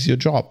even lose your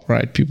job,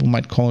 right? People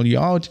might call you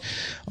out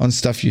on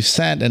stuff you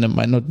said, and it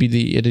might not be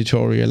the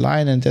editorial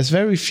line, and there's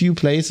very few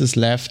places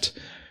left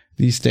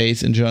these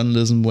days in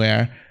journalism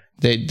where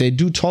they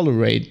do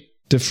tolerate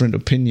different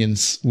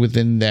opinions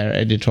within their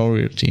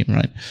editorial team,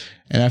 right?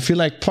 And I feel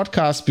like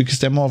podcasts, because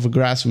they're more of a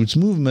grassroots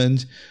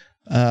movement,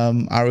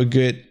 are a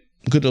good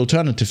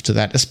alternative to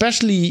that,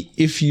 especially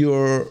if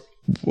you're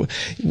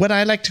what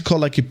I like to call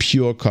like a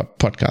pure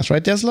podcast,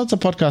 right? There's lots of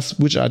podcasts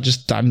which are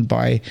just done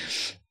by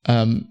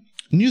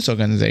news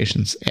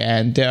organizations,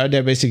 and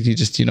they're basically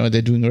just,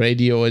 they're doing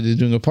radio or they're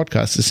doing a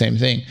podcast, the same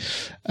thing.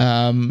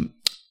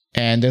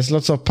 And there's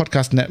lots of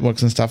podcast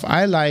networks and stuff.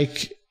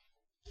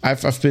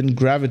 I've been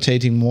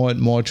gravitating more and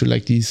more to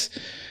like these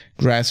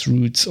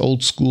grassroots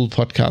old school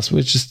podcasts,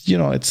 which is,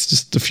 it's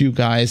just a few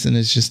guys and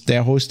it's just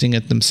they're hosting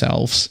it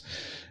themselves.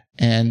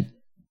 And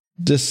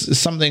this is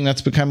something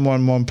that's become more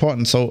and more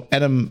important. So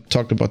Adam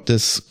talked about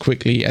this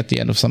quickly at the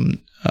end of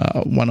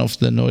one of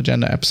the No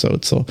Agenda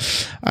episodes. So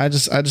I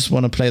just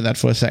want to play that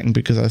for a second,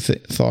 because I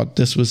thought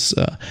this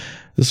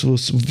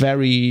was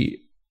very,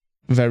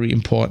 very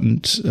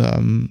important,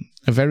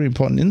 a very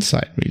important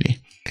insight, really.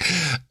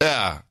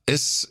 Yeah,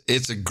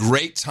 it's a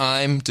great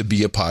time to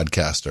be a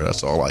podcaster.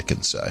 That's all I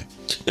can say.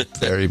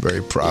 Very,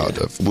 very proud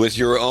of. With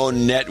your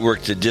own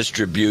network to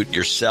distribute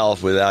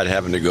yourself without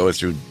having to go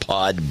through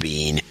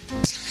Podbean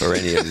or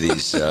any of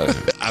these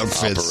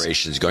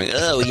operations going,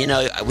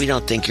 we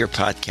don't think your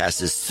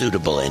podcast is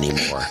suitable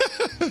anymore.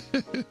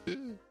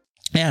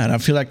 Yeah, and I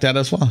feel like that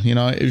as well.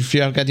 If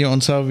you have got your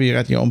own server, you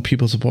got your own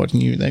people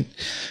supporting you, like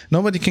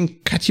nobody can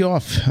cut you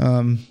off.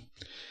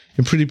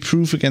 You're pretty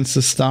proof against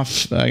the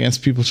stuff,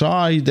 against people. So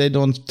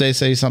they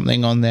say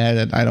something on there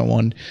that I don't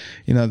want,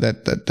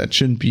 that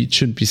shouldn't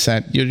be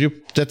said.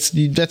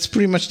 That's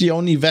pretty much the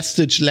only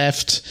vestige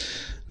left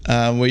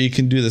where you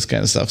can do this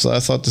kind of stuff. So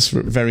I thought this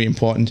was very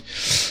important.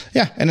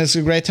 Yeah, and it's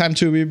a great time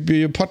to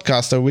be a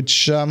podcaster,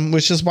 which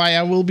is why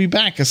I will be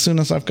back as soon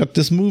as I've got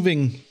this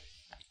moving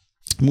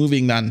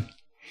done.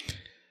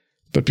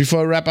 But before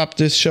I wrap up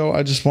this show,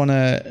 I just want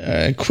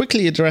to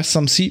quickly address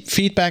some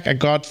feedback I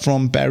got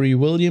from Barry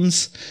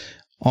Williams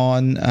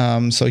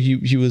on. So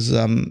he was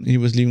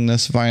leaving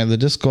this via the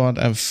Discord.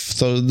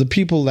 So the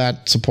people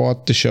that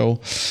support the show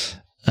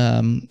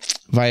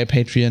via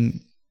Patreon,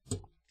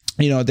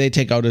 they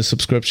take out a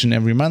subscription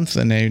every month,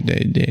 and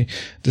they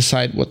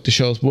decide what the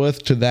show is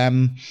worth to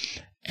them,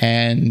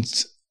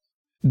 and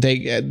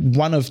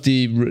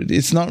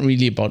it's not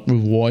really about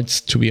rewards,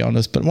 to be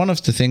honest, but one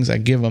of the things I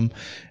give them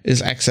is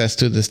access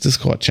to this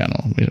Discord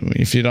channel.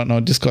 If you don't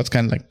know, Discord's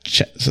kind of like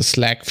it's a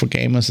Slack for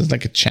gamers. It's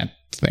like a chat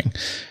thing.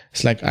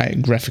 It's like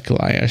graphical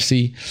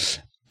IRC,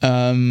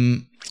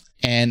 and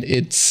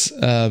it's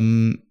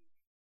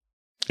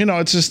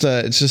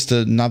it's just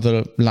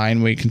another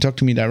line where you can talk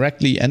to me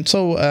directly. And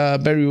so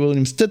Barry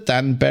Williams did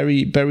that, and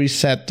Barry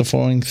said the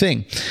following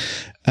thing.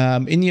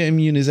 In your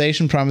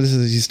immunization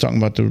promises, he's talking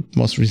about the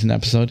most recent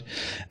episode,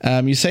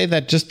 you say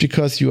that just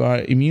because you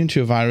are immune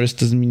to a virus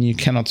doesn't mean you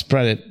cannot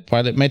spread it.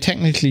 While it may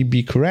technically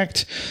be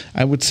correct,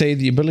 I would say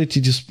the ability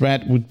to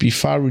spread would be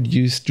far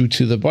reduced due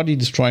to the body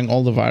destroying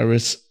all the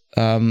virus.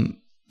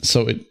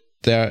 So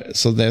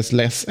there's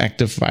less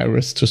active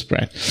virus to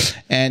spread.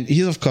 And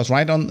he's of course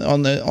right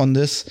on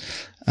this.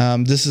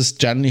 This is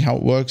generally how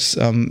it works.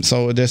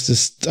 So there's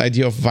this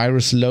idea of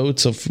virus load.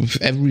 So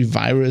for every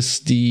virus,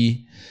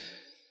 the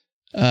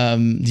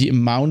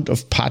amount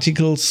of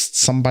particles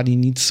somebody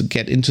needs to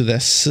get into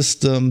their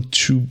system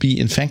to be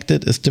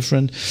infected is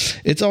different.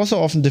 It's also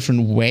often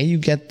different where you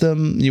get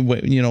them,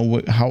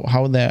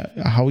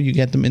 how you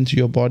get them into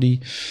your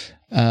body,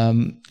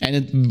 and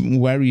it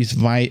varies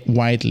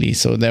widely.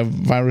 So there are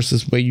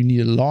viruses where you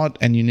need a lot,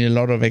 and you need a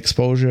lot of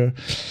exposure,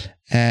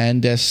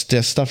 and there's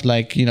stuff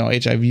like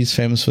HIV is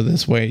famous for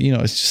this, where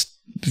it's just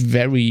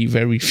very,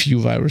 very few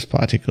virus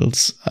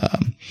particles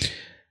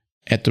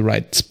at the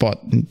right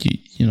spot, and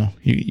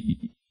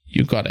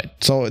you got it.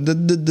 So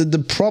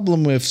the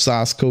problem with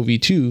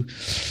SARS-CoV-2,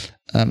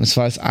 as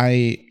far as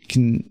I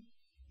can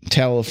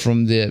tell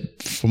from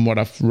what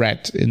I've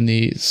read in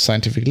the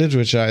scientific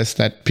literature, is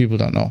that people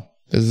don't know.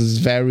 There's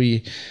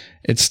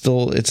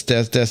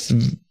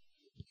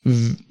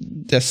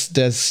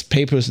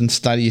papers and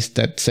studies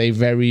that say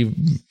very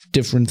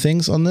different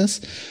things on this.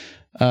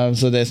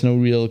 So there's no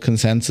real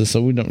consensus.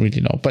 So we don't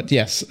really know. But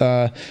yes,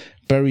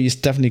 Barry is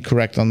definitely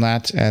correct on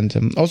that. And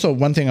also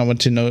one thing I want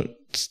to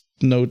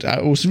note,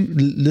 I was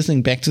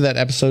listening back to that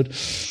episode,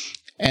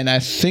 and I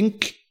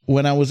think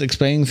when I was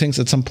explaining things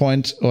at some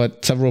point, or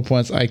at several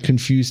points, I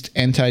confused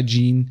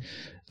anti-gene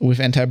with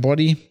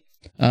antibody.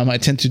 I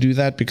tend to do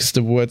that because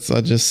the words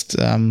are just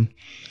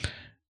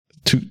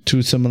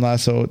too similar.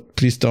 So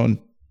please don't,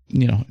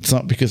 it's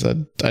not because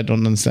I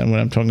don't understand what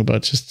I'm talking about.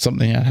 It's just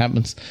something that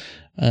happens.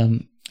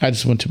 I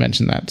just want to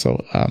mention that.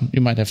 So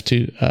you might have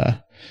to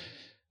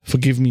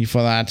forgive me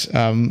for that.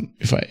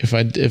 If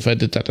I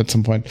did that at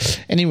some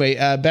point. Anyway,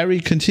 Barry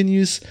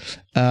continues.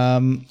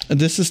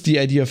 This is the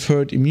idea of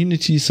herd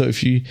immunity. So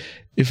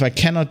if I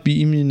cannot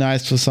be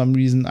immunized for some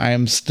reason, I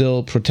am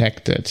still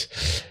protected.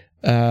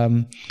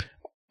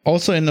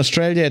 Also in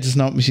Australia, it is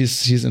now,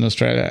 she's in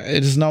Australia,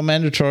 it is now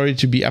mandatory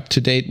to be up to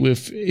date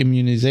with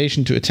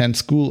immunization to attend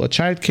school or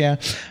childcare.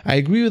 I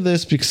agree with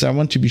this because I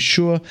want to be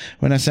sure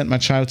when I send my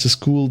child to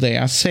school, they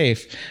are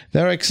safe.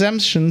 There are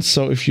exemptions,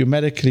 so if you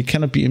medically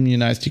cannot be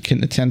immunized, you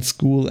can attend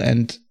school,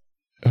 and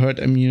herd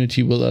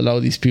immunity will allow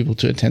these people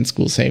to attend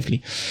school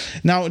safely.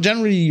 Now,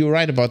 generally, you're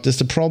right about this.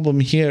 The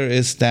problem here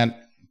is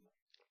that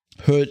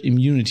herd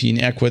immunity, in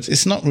air quotes,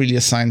 is not really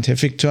a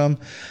scientific term.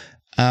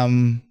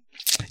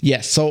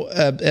 Yes, so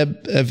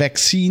a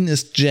vaccine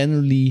is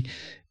generally,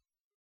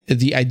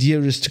 the idea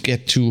is to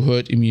get to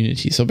herd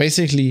immunity. So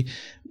basically,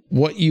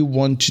 what you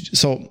want to,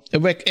 so a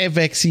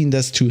vaccine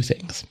does two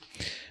things.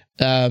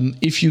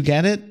 If you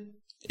get it,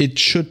 it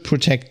should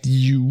protect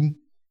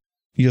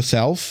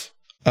yourself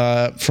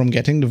from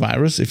getting the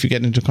virus if you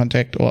get into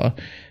contact, or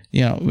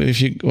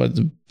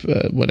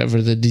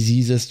whatever the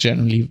disease is,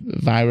 generally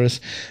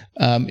virus,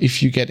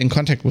 if you get in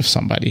contact with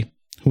somebody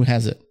who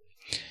has it.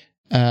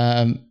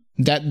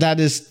 That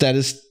is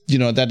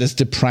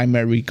the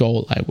primary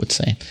goal, I would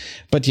say.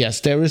 But yes,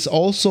 there is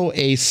also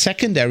a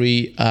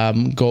secondary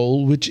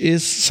goal, which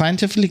is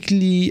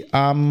scientifically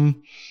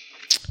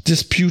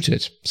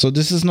disputed. So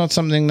this is not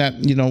something that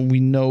we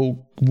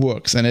know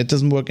works, and it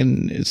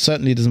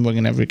certainly doesn't work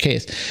in every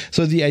case.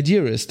 So the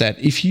idea is that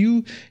if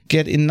you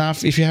get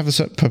enough, if you have a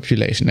certain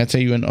population, let's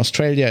say you're in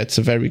Australia, it's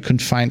a very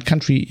confined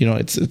country,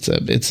 it's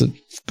a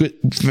good,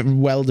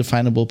 well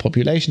definable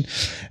population,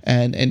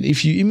 and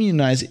if you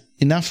immunize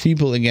enough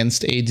people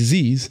against a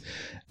disease,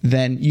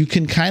 then you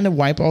can kind of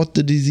wipe out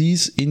the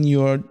disease in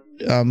your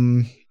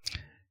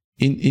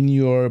in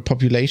your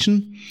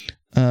population,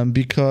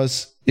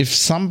 because if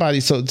somebody,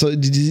 so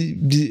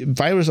the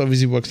virus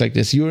obviously works like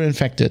this: you're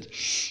infected,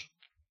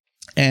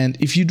 and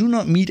if you do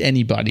not meet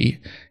anybody,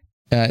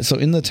 so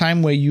in the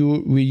time where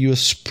you're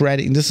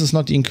spreading, this is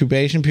not the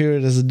incubation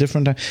period, there's a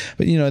different time,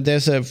 but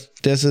there's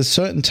a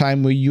certain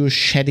time where you're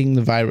shedding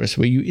the virus,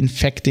 where you're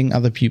infecting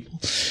other people.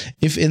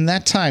 If in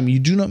that time you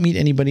do not meet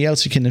anybody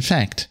else you can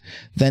infect,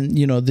 then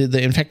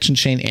the infection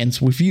chain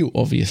ends with you,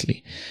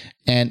 obviously.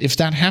 And if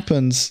that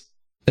happens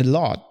a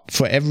lot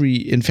for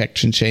every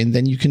infection chain,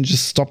 then you can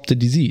just stop the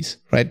disease,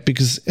 right?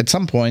 Because at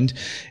some point,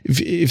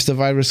 if the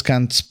virus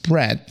can't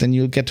spread, then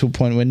you'll get to a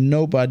point where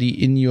nobody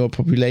in your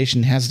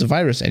population has the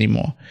virus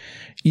anymore,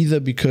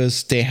 either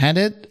because they had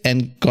it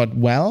and got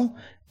well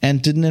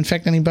and didn't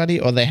infect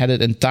anybody, or they had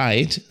it and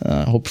died,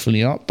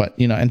 hopefully not, but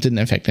and didn't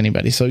infect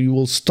anybody. So you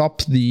will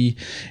stop the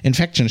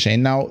infection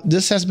chain. Now,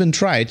 this has been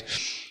tried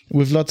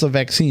with lots of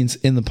vaccines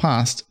in the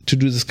past to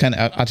do this kind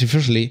of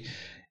artificially,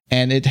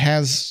 and it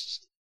has,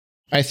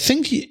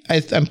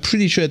 I'm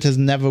pretty sure it has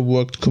never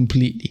worked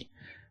completely,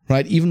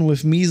 right? Even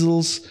with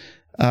measles,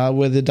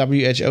 where the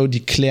WHO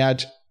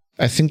declared,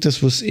 I think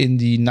this was in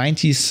the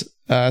 90s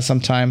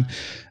sometime,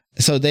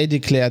 so they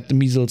declared the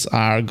measles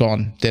are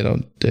gone.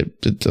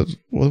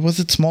 Was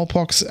it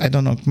smallpox? I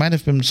don't know. It might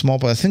have been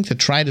smallpox. I think they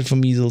tried it for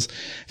measles.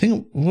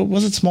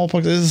 Was it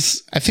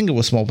smallpox? I think it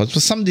was smallpox. It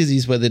was some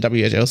disease where the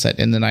WHO said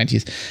in the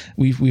 90s,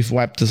 we've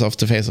wiped this off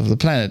the face of the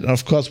planet. And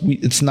of course,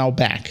 it's now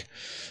back.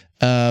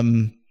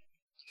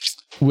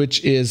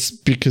 Which is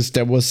because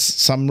there was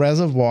some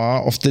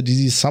reservoir of the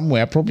disease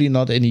somewhere, probably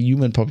not in a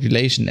human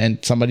population, and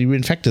somebody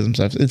reinfected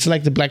themselves. It's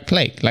like the Black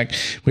Plague. Like,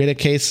 we had a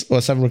case or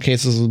several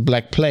cases of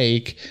Black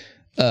Plague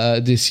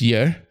this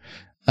year,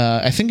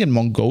 I think in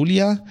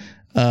Mongolia,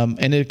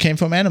 and it came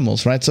from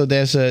animals, right? So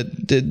there's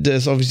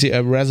obviously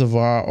a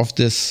reservoir of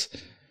this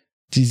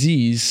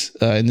disease,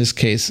 in this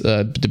case,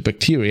 the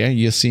bacteria,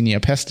 Yersinia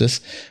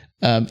pestis,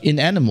 in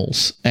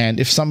animals. And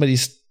if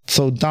somebody's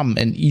so dumb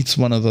and eats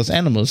one of those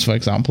animals, for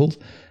example,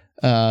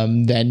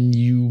 then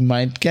you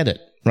might get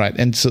it, right?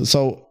 And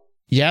so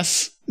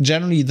yes,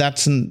 generally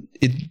let me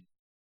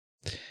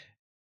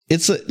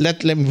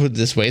put it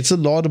this way: it's a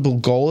laudable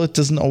goal. It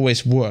doesn't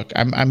always work.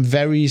 I'm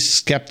very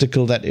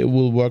skeptical that it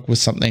will work with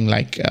something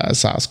like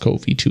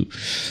SARS-CoV-2.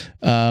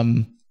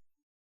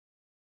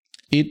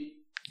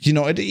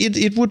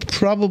 It would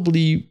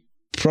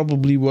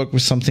probably work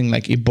with something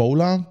like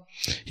Ebola.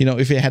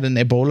 If you had an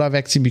Ebola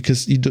vaccine,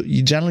 because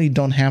you generally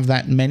don't have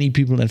that many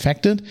people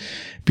infected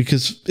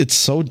because it's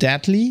so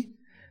deadly.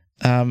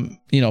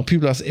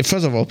 People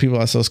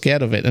are so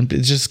scared of it, and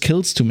it just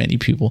kills too many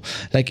people.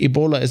 Like,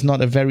 Ebola is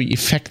not a very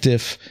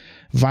effective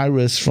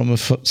virus from a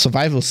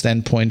survival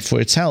standpoint for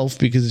itself,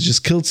 because it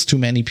just kills too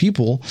many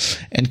people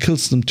and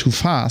kills them too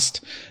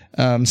fast.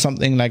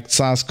 Something like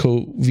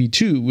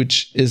SARS-CoV-2,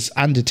 which is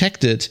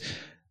undetected,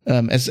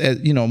 as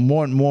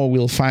more and more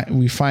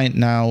we find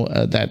now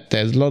that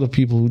there's a lot of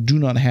people who do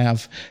not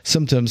have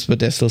symptoms, but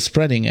they're still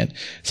spreading it.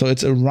 So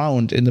it's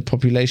around in the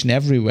population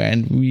everywhere,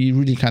 and we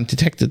really can't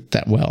detect it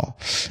that well.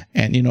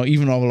 And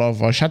even a lot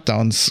of our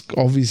shutdowns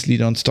obviously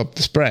don't stop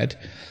the spread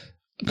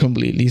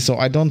completely. So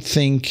I don't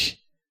think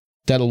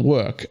that'll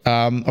work.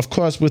 Of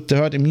course, with the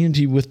herd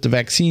immunity, with the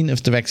vaccine,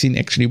 if the vaccine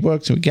actually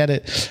works, we get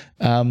it.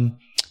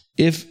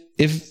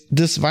 If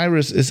this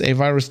virus is a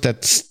virus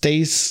that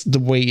stays the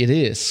way it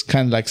is,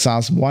 kind of like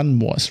SARS-1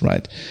 was,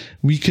 right?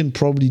 We can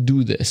probably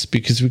do this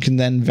because we can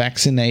then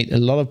vaccinate a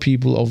lot of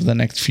people over the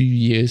next few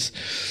years.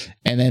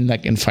 And then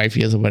like in 5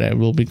 years or whatever, it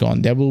will be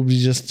gone. There will be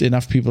just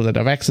enough people that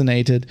are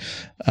vaccinated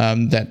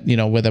that,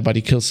 where their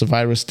body kills the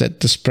virus, that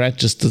the spread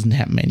just doesn't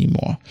happen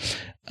anymore.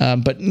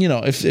 But,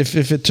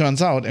 if it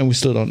turns out, and we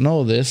still don't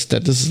know this,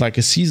 that this is like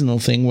a seasonal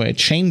thing where it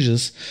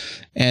changes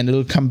and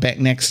it'll come back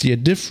next year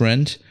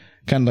different,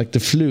 kind of like the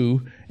flu,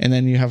 and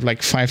then you have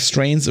like 5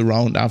 strains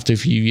around after a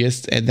few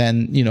years, and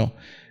then,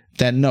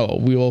 then no,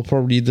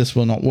 this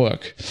will not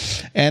work.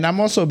 And I'm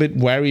also a bit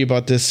wary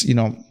about this,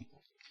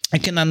 I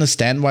can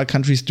understand why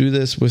countries do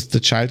this with the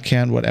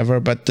childcare and whatever,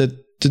 but the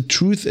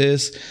truth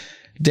is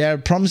they're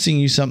promising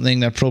you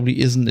something that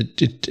probably isn't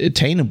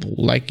attainable.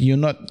 Like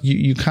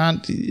you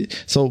can't.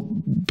 So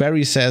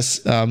Barry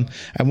says, I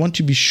want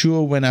to be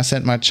sure when I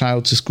send my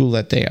child to school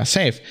that they are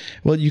safe.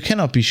 Well, you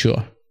cannot be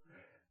sure.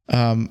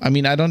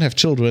 I don't have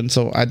children,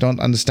 so I don't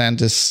understand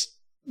this.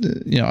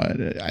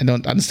 I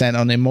don't understand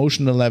on an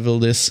emotional level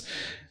this.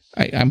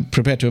 I'm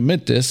prepared to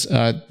admit this.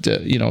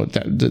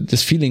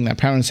 This feeling that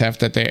parents have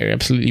that they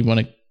absolutely want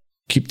to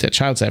keep their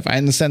child safe. I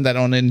understand that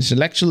on an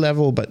intellectual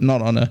level, but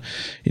not on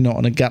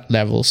a gut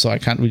level. So I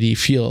can't really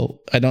feel.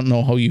 I don't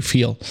know how you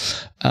feel.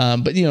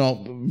 But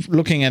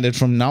looking at it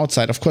from the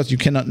outside, of course, you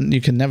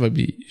can never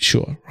be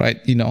sure,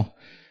 right?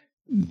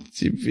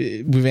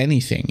 With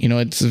anything,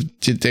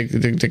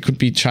 there could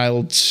be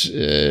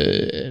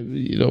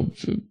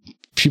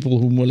people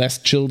who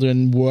molest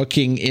children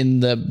working in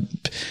the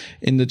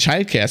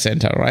childcare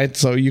center, right?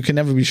 So you can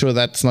never be sure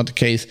that's not the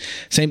case.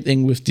 Same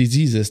thing with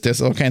diseases.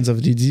 There's all kinds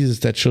of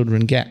diseases that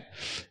children get,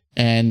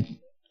 and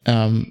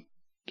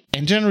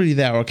generally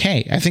they're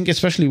okay. I think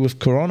especially with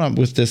Corona,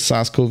 with this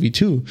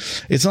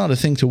SARS-CoV-2, it's not a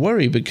thing to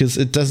worry because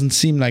it doesn't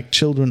seem like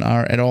children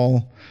are at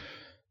all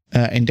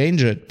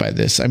endangered by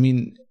this.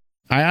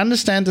 I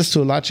understand this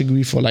to a large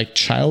degree for like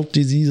child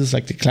diseases,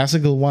 like the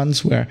classical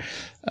ones where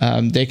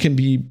they can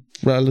be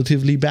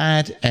relatively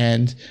bad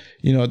and,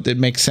 it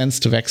makes sense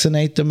to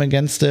vaccinate them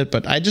against it.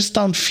 But I just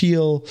don't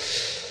feel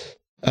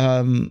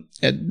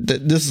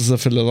this is a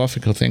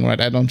philosophical thing,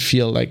 right? I don't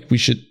feel like we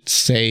should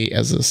say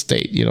as a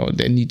state,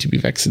 they need to be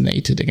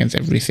vaccinated against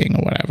everything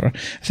or whatever.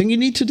 I think you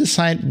need to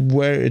decide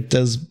where it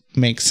does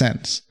make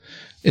sense.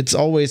 It's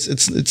always,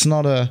 it's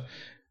not I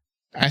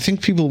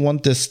think people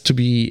want this to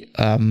be,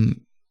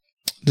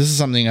 this is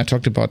something I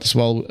talked about as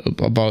well,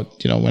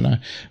 about,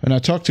 when I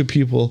talk to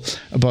people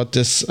about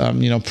this,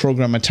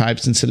 programmer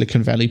types in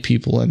Silicon Valley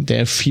people and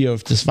their fear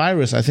of this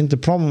virus. I think the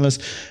problem is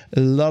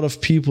a lot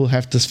of people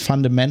have this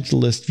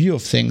fundamentalist view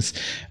of things.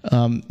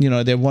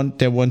 They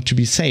want to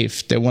be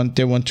safe. They want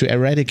to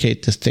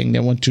eradicate this thing. They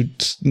want to,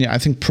 I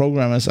think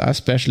programmers are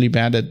especially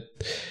bad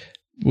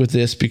with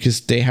this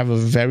because they have a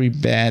very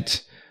bad,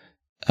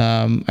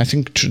 I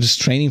think this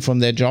training from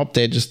their job,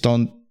 they just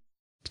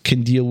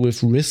can deal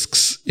with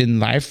risks in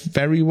life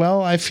very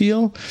well. I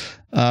feel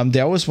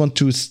they always want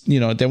to,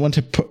 they want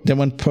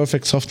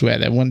perfect software.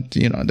 They want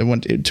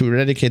to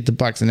eradicate the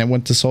bugs and they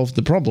want to solve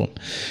the problem.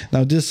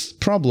 Now, this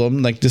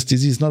problem, like this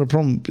disease, not a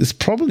problem. It's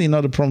probably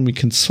not a problem we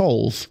can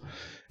solve.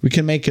 We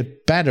can make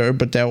it better,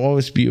 but there'll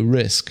always be a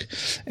risk.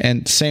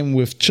 And same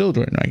with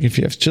children. Like if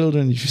you have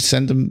children, if you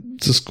send them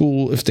to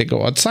school, if they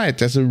go outside,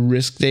 there's a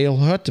risk they'll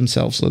hurt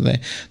themselves or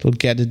they'll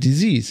get a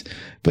disease.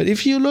 But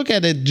if you look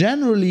at it,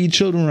 generally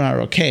children are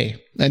okay.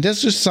 And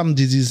there's just some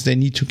diseases they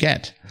need to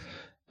get.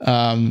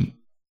 There's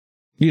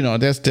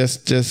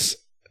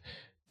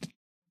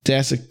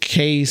a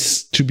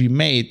case to be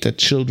made that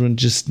children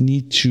just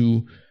need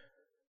to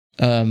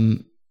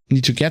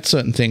get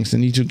certain things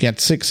and need to get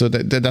sick, so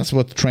that's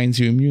what trains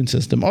your immune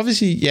system.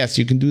 Obviously, yes,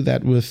 you can do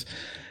that with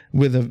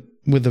a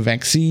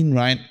vaccine,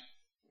 right?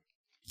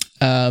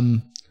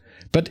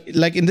 But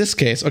like in this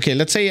case, okay,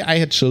 let's say I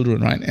had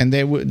children, right, and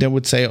they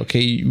would say,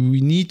 okay,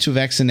 we need to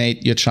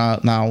vaccinate your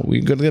child now.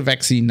 We got the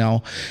vaccine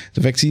now.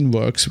 The vaccine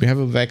works. We have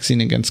a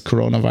vaccine against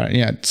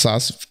coronavirus,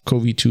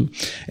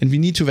 SARS-CoV-2, and we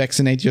need to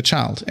vaccinate your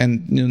child.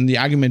 And the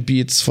argument be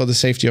it's for the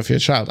safety of your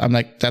child. I'm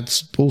like,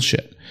 that's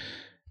bullshit.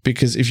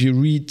 Because if you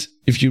read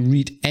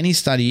any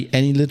study,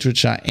 any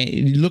literature, and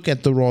you look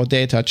at the raw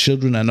data,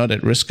 children are not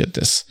at risk at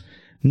this,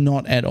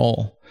 not at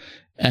all.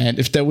 And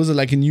if there was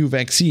a new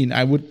vaccine,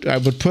 I would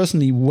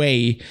personally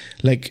weigh,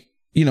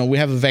 we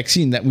have a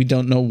vaccine that we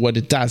don't know what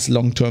it does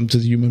long term to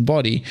the human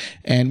body,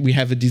 and we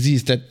have a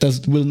disease that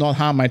will not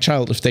harm my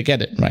child if they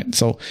get it, right?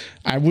 So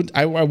I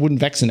wouldn't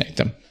vaccinate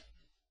them.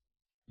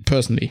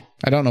 Personally,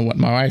 I don't know what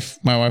my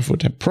wife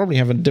would probably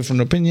have a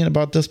different opinion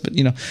about this, but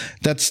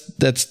that's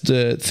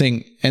the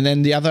thing. And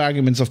then the other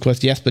arguments, of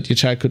course, yes, but your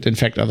child could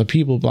infect other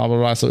people, blah blah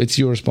blah. So it's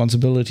your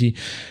responsibility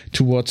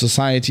towards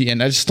society,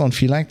 and I just don't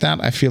feel like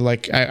that. I feel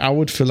like I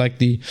would feel like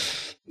the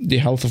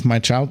health of my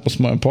child was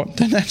more important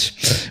than that.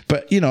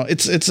 But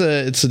it's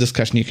a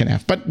discussion you can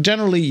have. But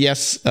generally,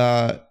 yes.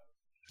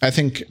 I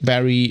think,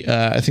 Barry,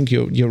 I think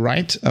you're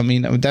right. I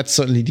mean, that's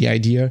certainly the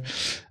idea.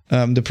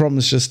 The problem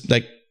is just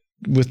like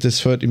with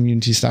this herd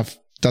immunity stuff,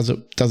 does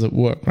it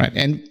work, right?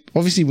 And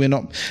obviously we're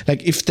not,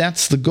 like, if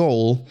that's the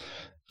goal,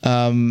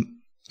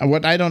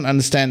 what I don't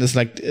understand is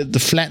like the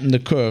flatten the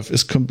curve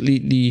is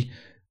completely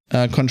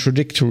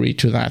contradictory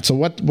to that. So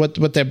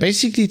what they're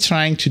basically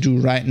trying to do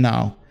right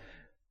now,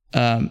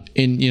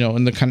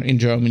 in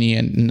Germany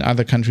and in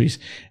other countries,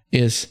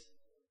 is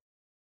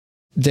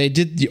they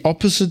did the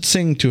opposite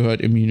thing to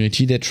herd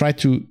immunity. They tried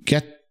to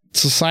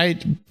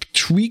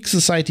tweak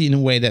society in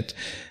a way that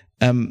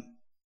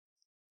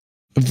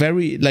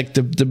very, like,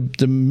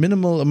 the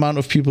minimal amount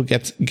of people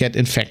get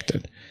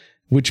infected,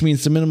 which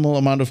means the minimal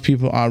amount of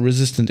people are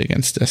resistant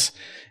against this.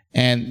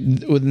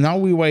 And now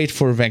we wait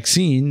for a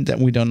vaccine that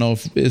we don't know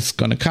if it's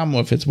going to come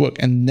or if it's work,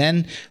 and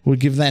then we'll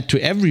give that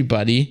to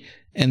everybody,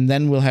 and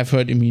then we'll have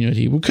herd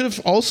immunity. We could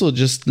have also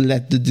just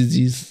let the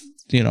disease,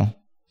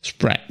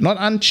 spread, not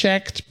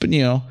unchecked, but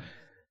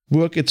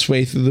work its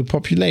way through the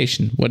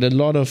population. What a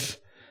lot of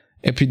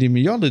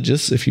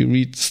epidemiologists, if you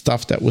read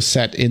stuff that was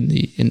said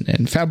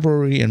in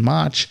February and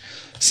March,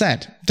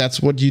 said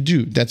that's what you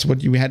do. That's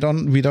what we had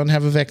on. We don't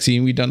have a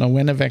vaccine. We don't know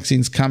when a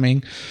vaccine's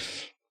coming.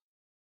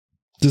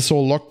 This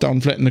whole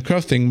lockdown flatten the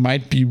curve thing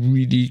might be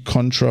really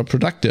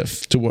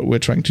counterproductive to what we're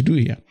trying to do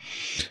here.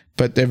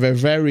 But they were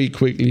very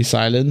quickly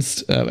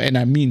silenced, and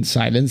I mean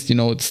silenced.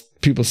 It's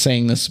people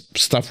saying this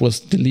stuff was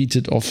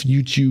deleted off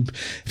YouTube,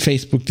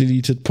 Facebook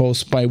deleted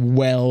posts by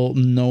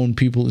well-known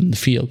people in the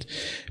field,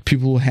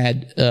 people who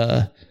had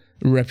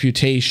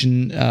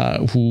reputation,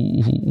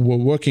 who were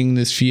working in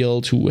this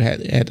field, who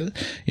had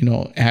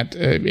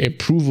a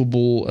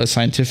provable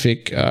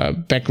scientific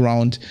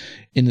background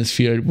in this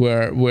field,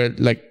 were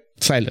like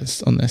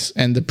silenced on this.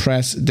 And the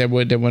press, there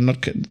were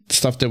not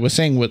stuff they were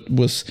saying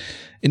was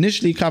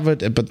initially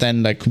covered, but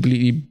then like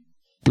completely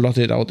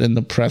blotted out in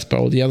the press by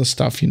all the other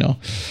stuff. We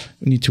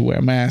need to wear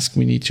a mask,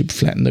 we need to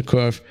flatten the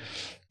curve,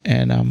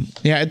 and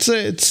it's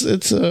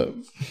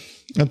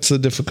a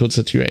difficult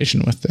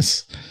situation with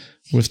this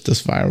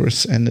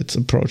virus and its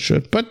approach to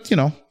it. But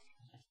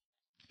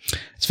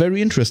it's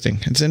very interesting.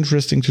 It's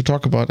interesting to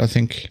talk about. I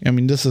think. I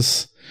mean, this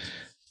is.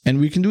 And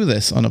we can do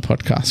this on a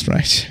podcast,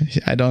 right?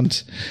 I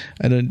don't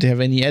have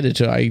any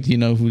editor,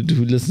 who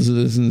listens to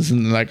this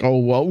and like, oh,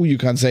 well, you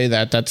can't say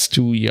that. That's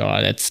too,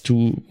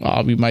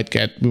 we might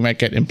get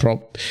in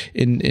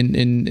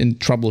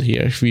trouble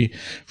here if we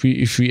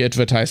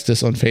advertise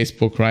this on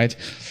Facebook, right?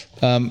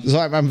 So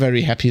I'm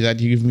very happy that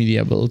you give me the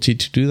ability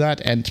to do that.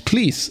 And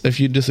please, if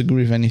you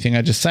disagree with anything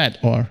I just said,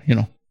 or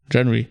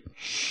generally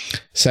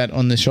said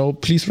on the show,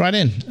 please write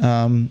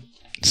in.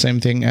 Same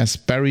thing as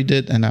Barry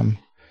did, and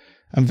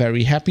I'm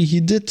very happy he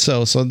did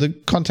so. So the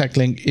contact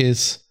link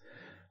is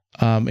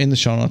in the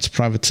show notes,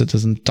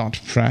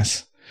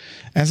 privatecitizen.press,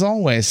 as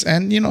always.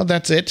 And,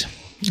 that's it.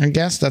 I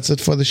guess that's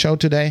it for the show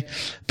today.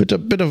 A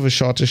bit of a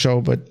shorter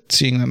show, but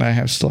seeing that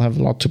I still have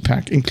a lot to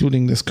pack,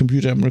 including this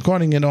computer I'm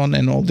recording it on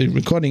and all the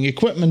recording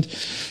equipment,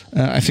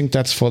 I think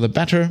that's for the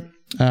better.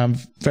 I'm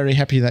very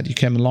happy that you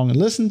came along and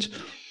listened.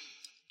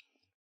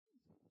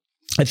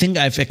 I think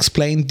I've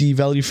explained the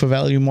value for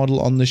value model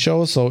on the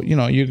show. So, you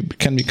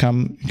can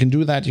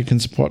do that. You can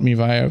support me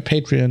via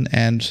Patreon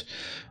and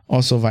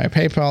also via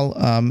PayPal.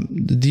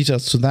 The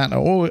details to that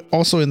are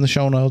also in the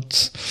show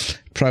notes,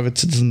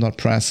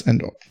 privatecitizen.press.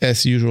 And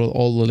as usual,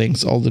 all the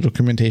links, all the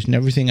documentation,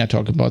 everything I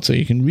talk about. So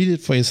you can read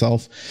it for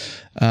yourself.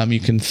 You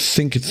can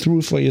think it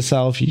through for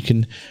yourself. You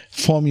can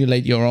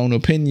formulate your own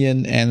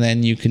opinion, and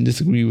then you can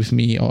disagree with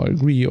me or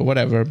agree or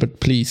whatever. But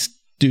please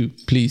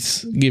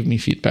give me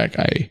feedback.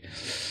 I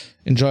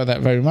enjoy that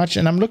very much,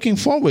 and I'm looking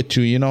forward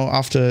to,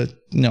 after,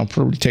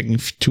 probably taking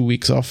 2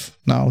 weeks off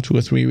now, 2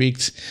 or 3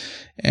 weeks,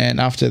 and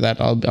after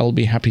that I'll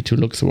be happy to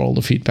look through all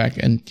the feedback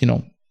and,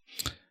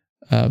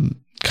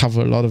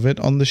 cover a lot of it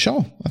on the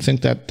show. I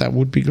think that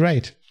would be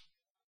great.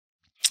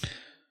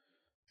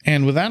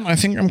 And with that, I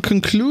think I'm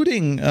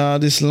concluding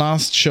this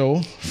last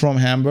show from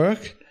Hamburg.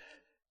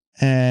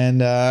 And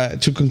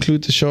to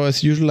conclude the show,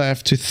 as usual, I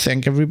have to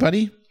thank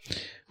everybody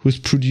who's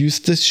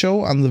produced this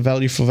show on the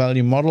value for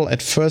value model.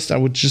 At first, I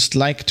would just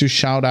like to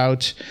shout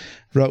out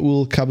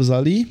Raul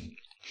Kabzali,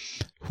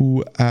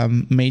 who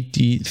made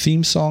the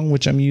theme song,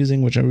 which I'm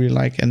using, which I really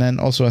like. And then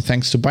also a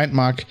thanks to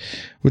Bytemark,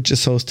 which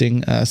is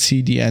hosting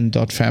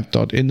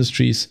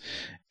cdn.fab.industries,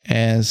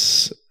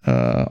 as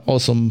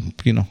also,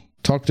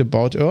 talked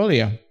about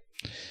earlier.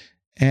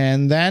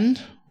 And then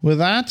with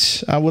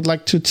that, I would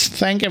like to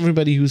thank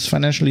everybody who's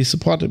financially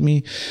supported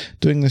me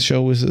doing the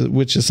show,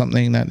 which is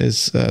something that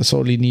is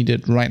sorely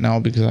needed right now,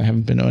 because I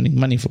haven't been earning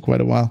money for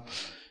quite a while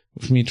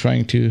with me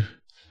trying to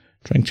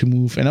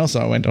move. And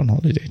also I went on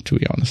holiday, to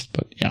be honest,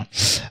 but yeah.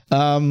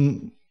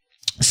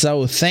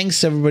 So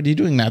thanks to everybody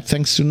doing that.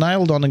 Thanks to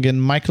Niall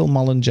Donegan, Michael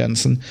Mullen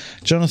Jensen,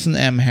 Jonathan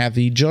M.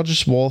 Hathy,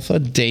 Georges Walther,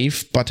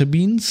 Dave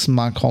Butterbeans,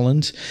 Mark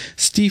Holland,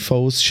 Steve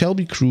Hose,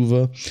 Shelby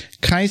Kruver,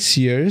 Kai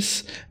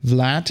Sears,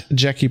 Vlad,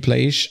 Jackie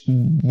Plage,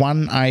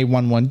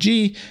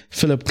 1I11G,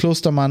 Philipp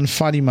Klostermann,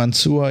 Fadi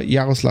Mansour,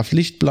 Jaroslav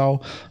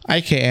Lichtblau,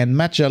 IKN,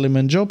 Matt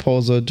Jelliman, Joe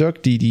Poser,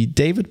 Dirk Didi,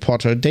 David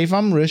Potter, Dave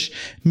Umrich,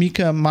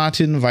 Mika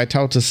Martin,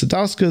 Vaitautas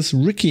Sadauskis,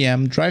 Ricky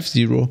M, Drive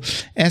Zero,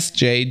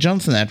 SJ,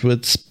 Jonathan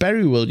Edwards,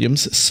 Barry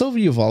Williams,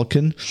 Sylvia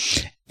Vulcan,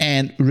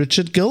 and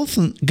Richard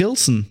Gilson.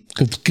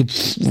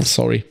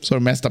 Sorry,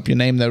 messed up your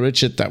name there,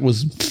 Richard. That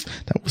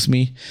was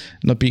me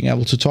not being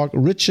able to talk.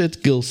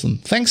 Richard Gilson.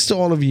 Thanks to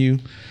all of you.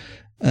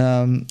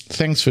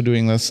 Thanks for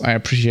doing this. I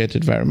appreciate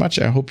it very much.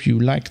 I hope you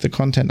like the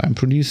content I'm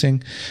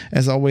producing.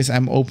 As always,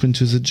 I'm open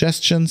to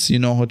suggestions. You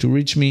know how to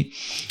reach me.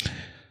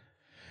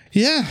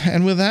 Yeah,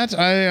 and with that,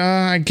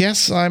 I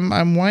guess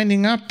I'm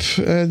winding up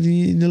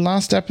the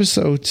last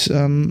episode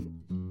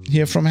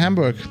here from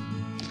Hamburg,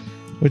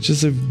 which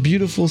is a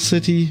beautiful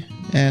city,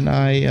 and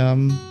I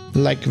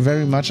like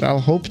very much.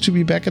 I'll hope to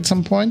be back at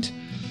some point,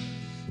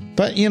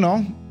 but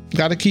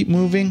gotta keep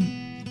moving.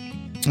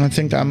 I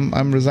think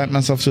I'm resigned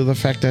myself to the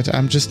fact that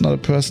I'm just not a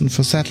person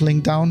for settling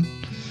down,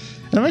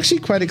 and I'm actually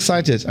quite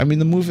excited. I mean,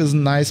 the move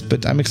isn't nice,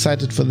 but I'm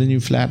excited for the new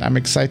flat. I'm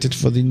excited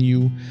for the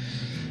new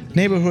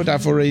neighborhood.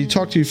 I've already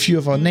talked to a few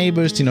of our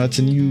neighbors. It's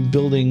a new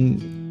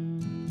building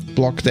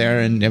block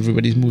there, and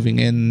everybody's moving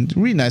in.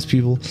 Really nice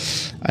people.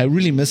 I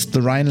really missed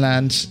the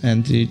Rhineland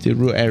and the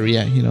Ruhr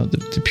area.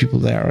 The people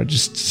there are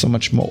just so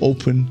much more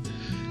open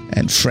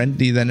and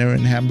friendly than they're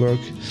in Hamburg.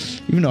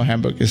 Even though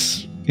Hamburg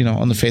is,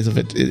 on the face of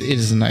it, it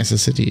is a nicer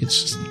city.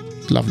 It's just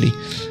lovely.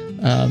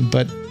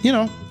 But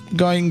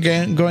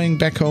going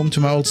back home to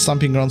my old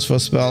stomping grounds for a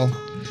spell,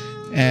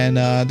 and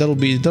that'll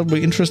be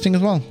interesting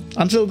as well.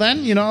 Until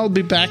then, I'll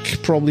be back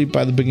probably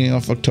by the beginning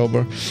of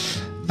October.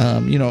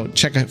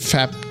 Check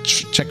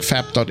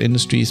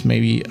fab.industries.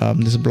 Maybe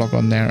there's a blog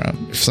on there.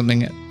 If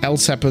something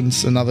else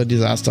happens, another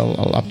disaster,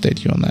 I'll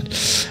update you on that.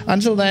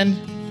 Until then,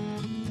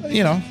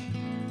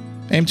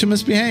 aim to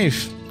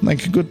misbehave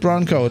like a good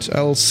brown coat.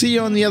 I'll see you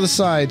on the other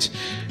side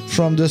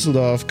from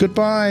Düsseldorf.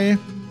 Goodbye.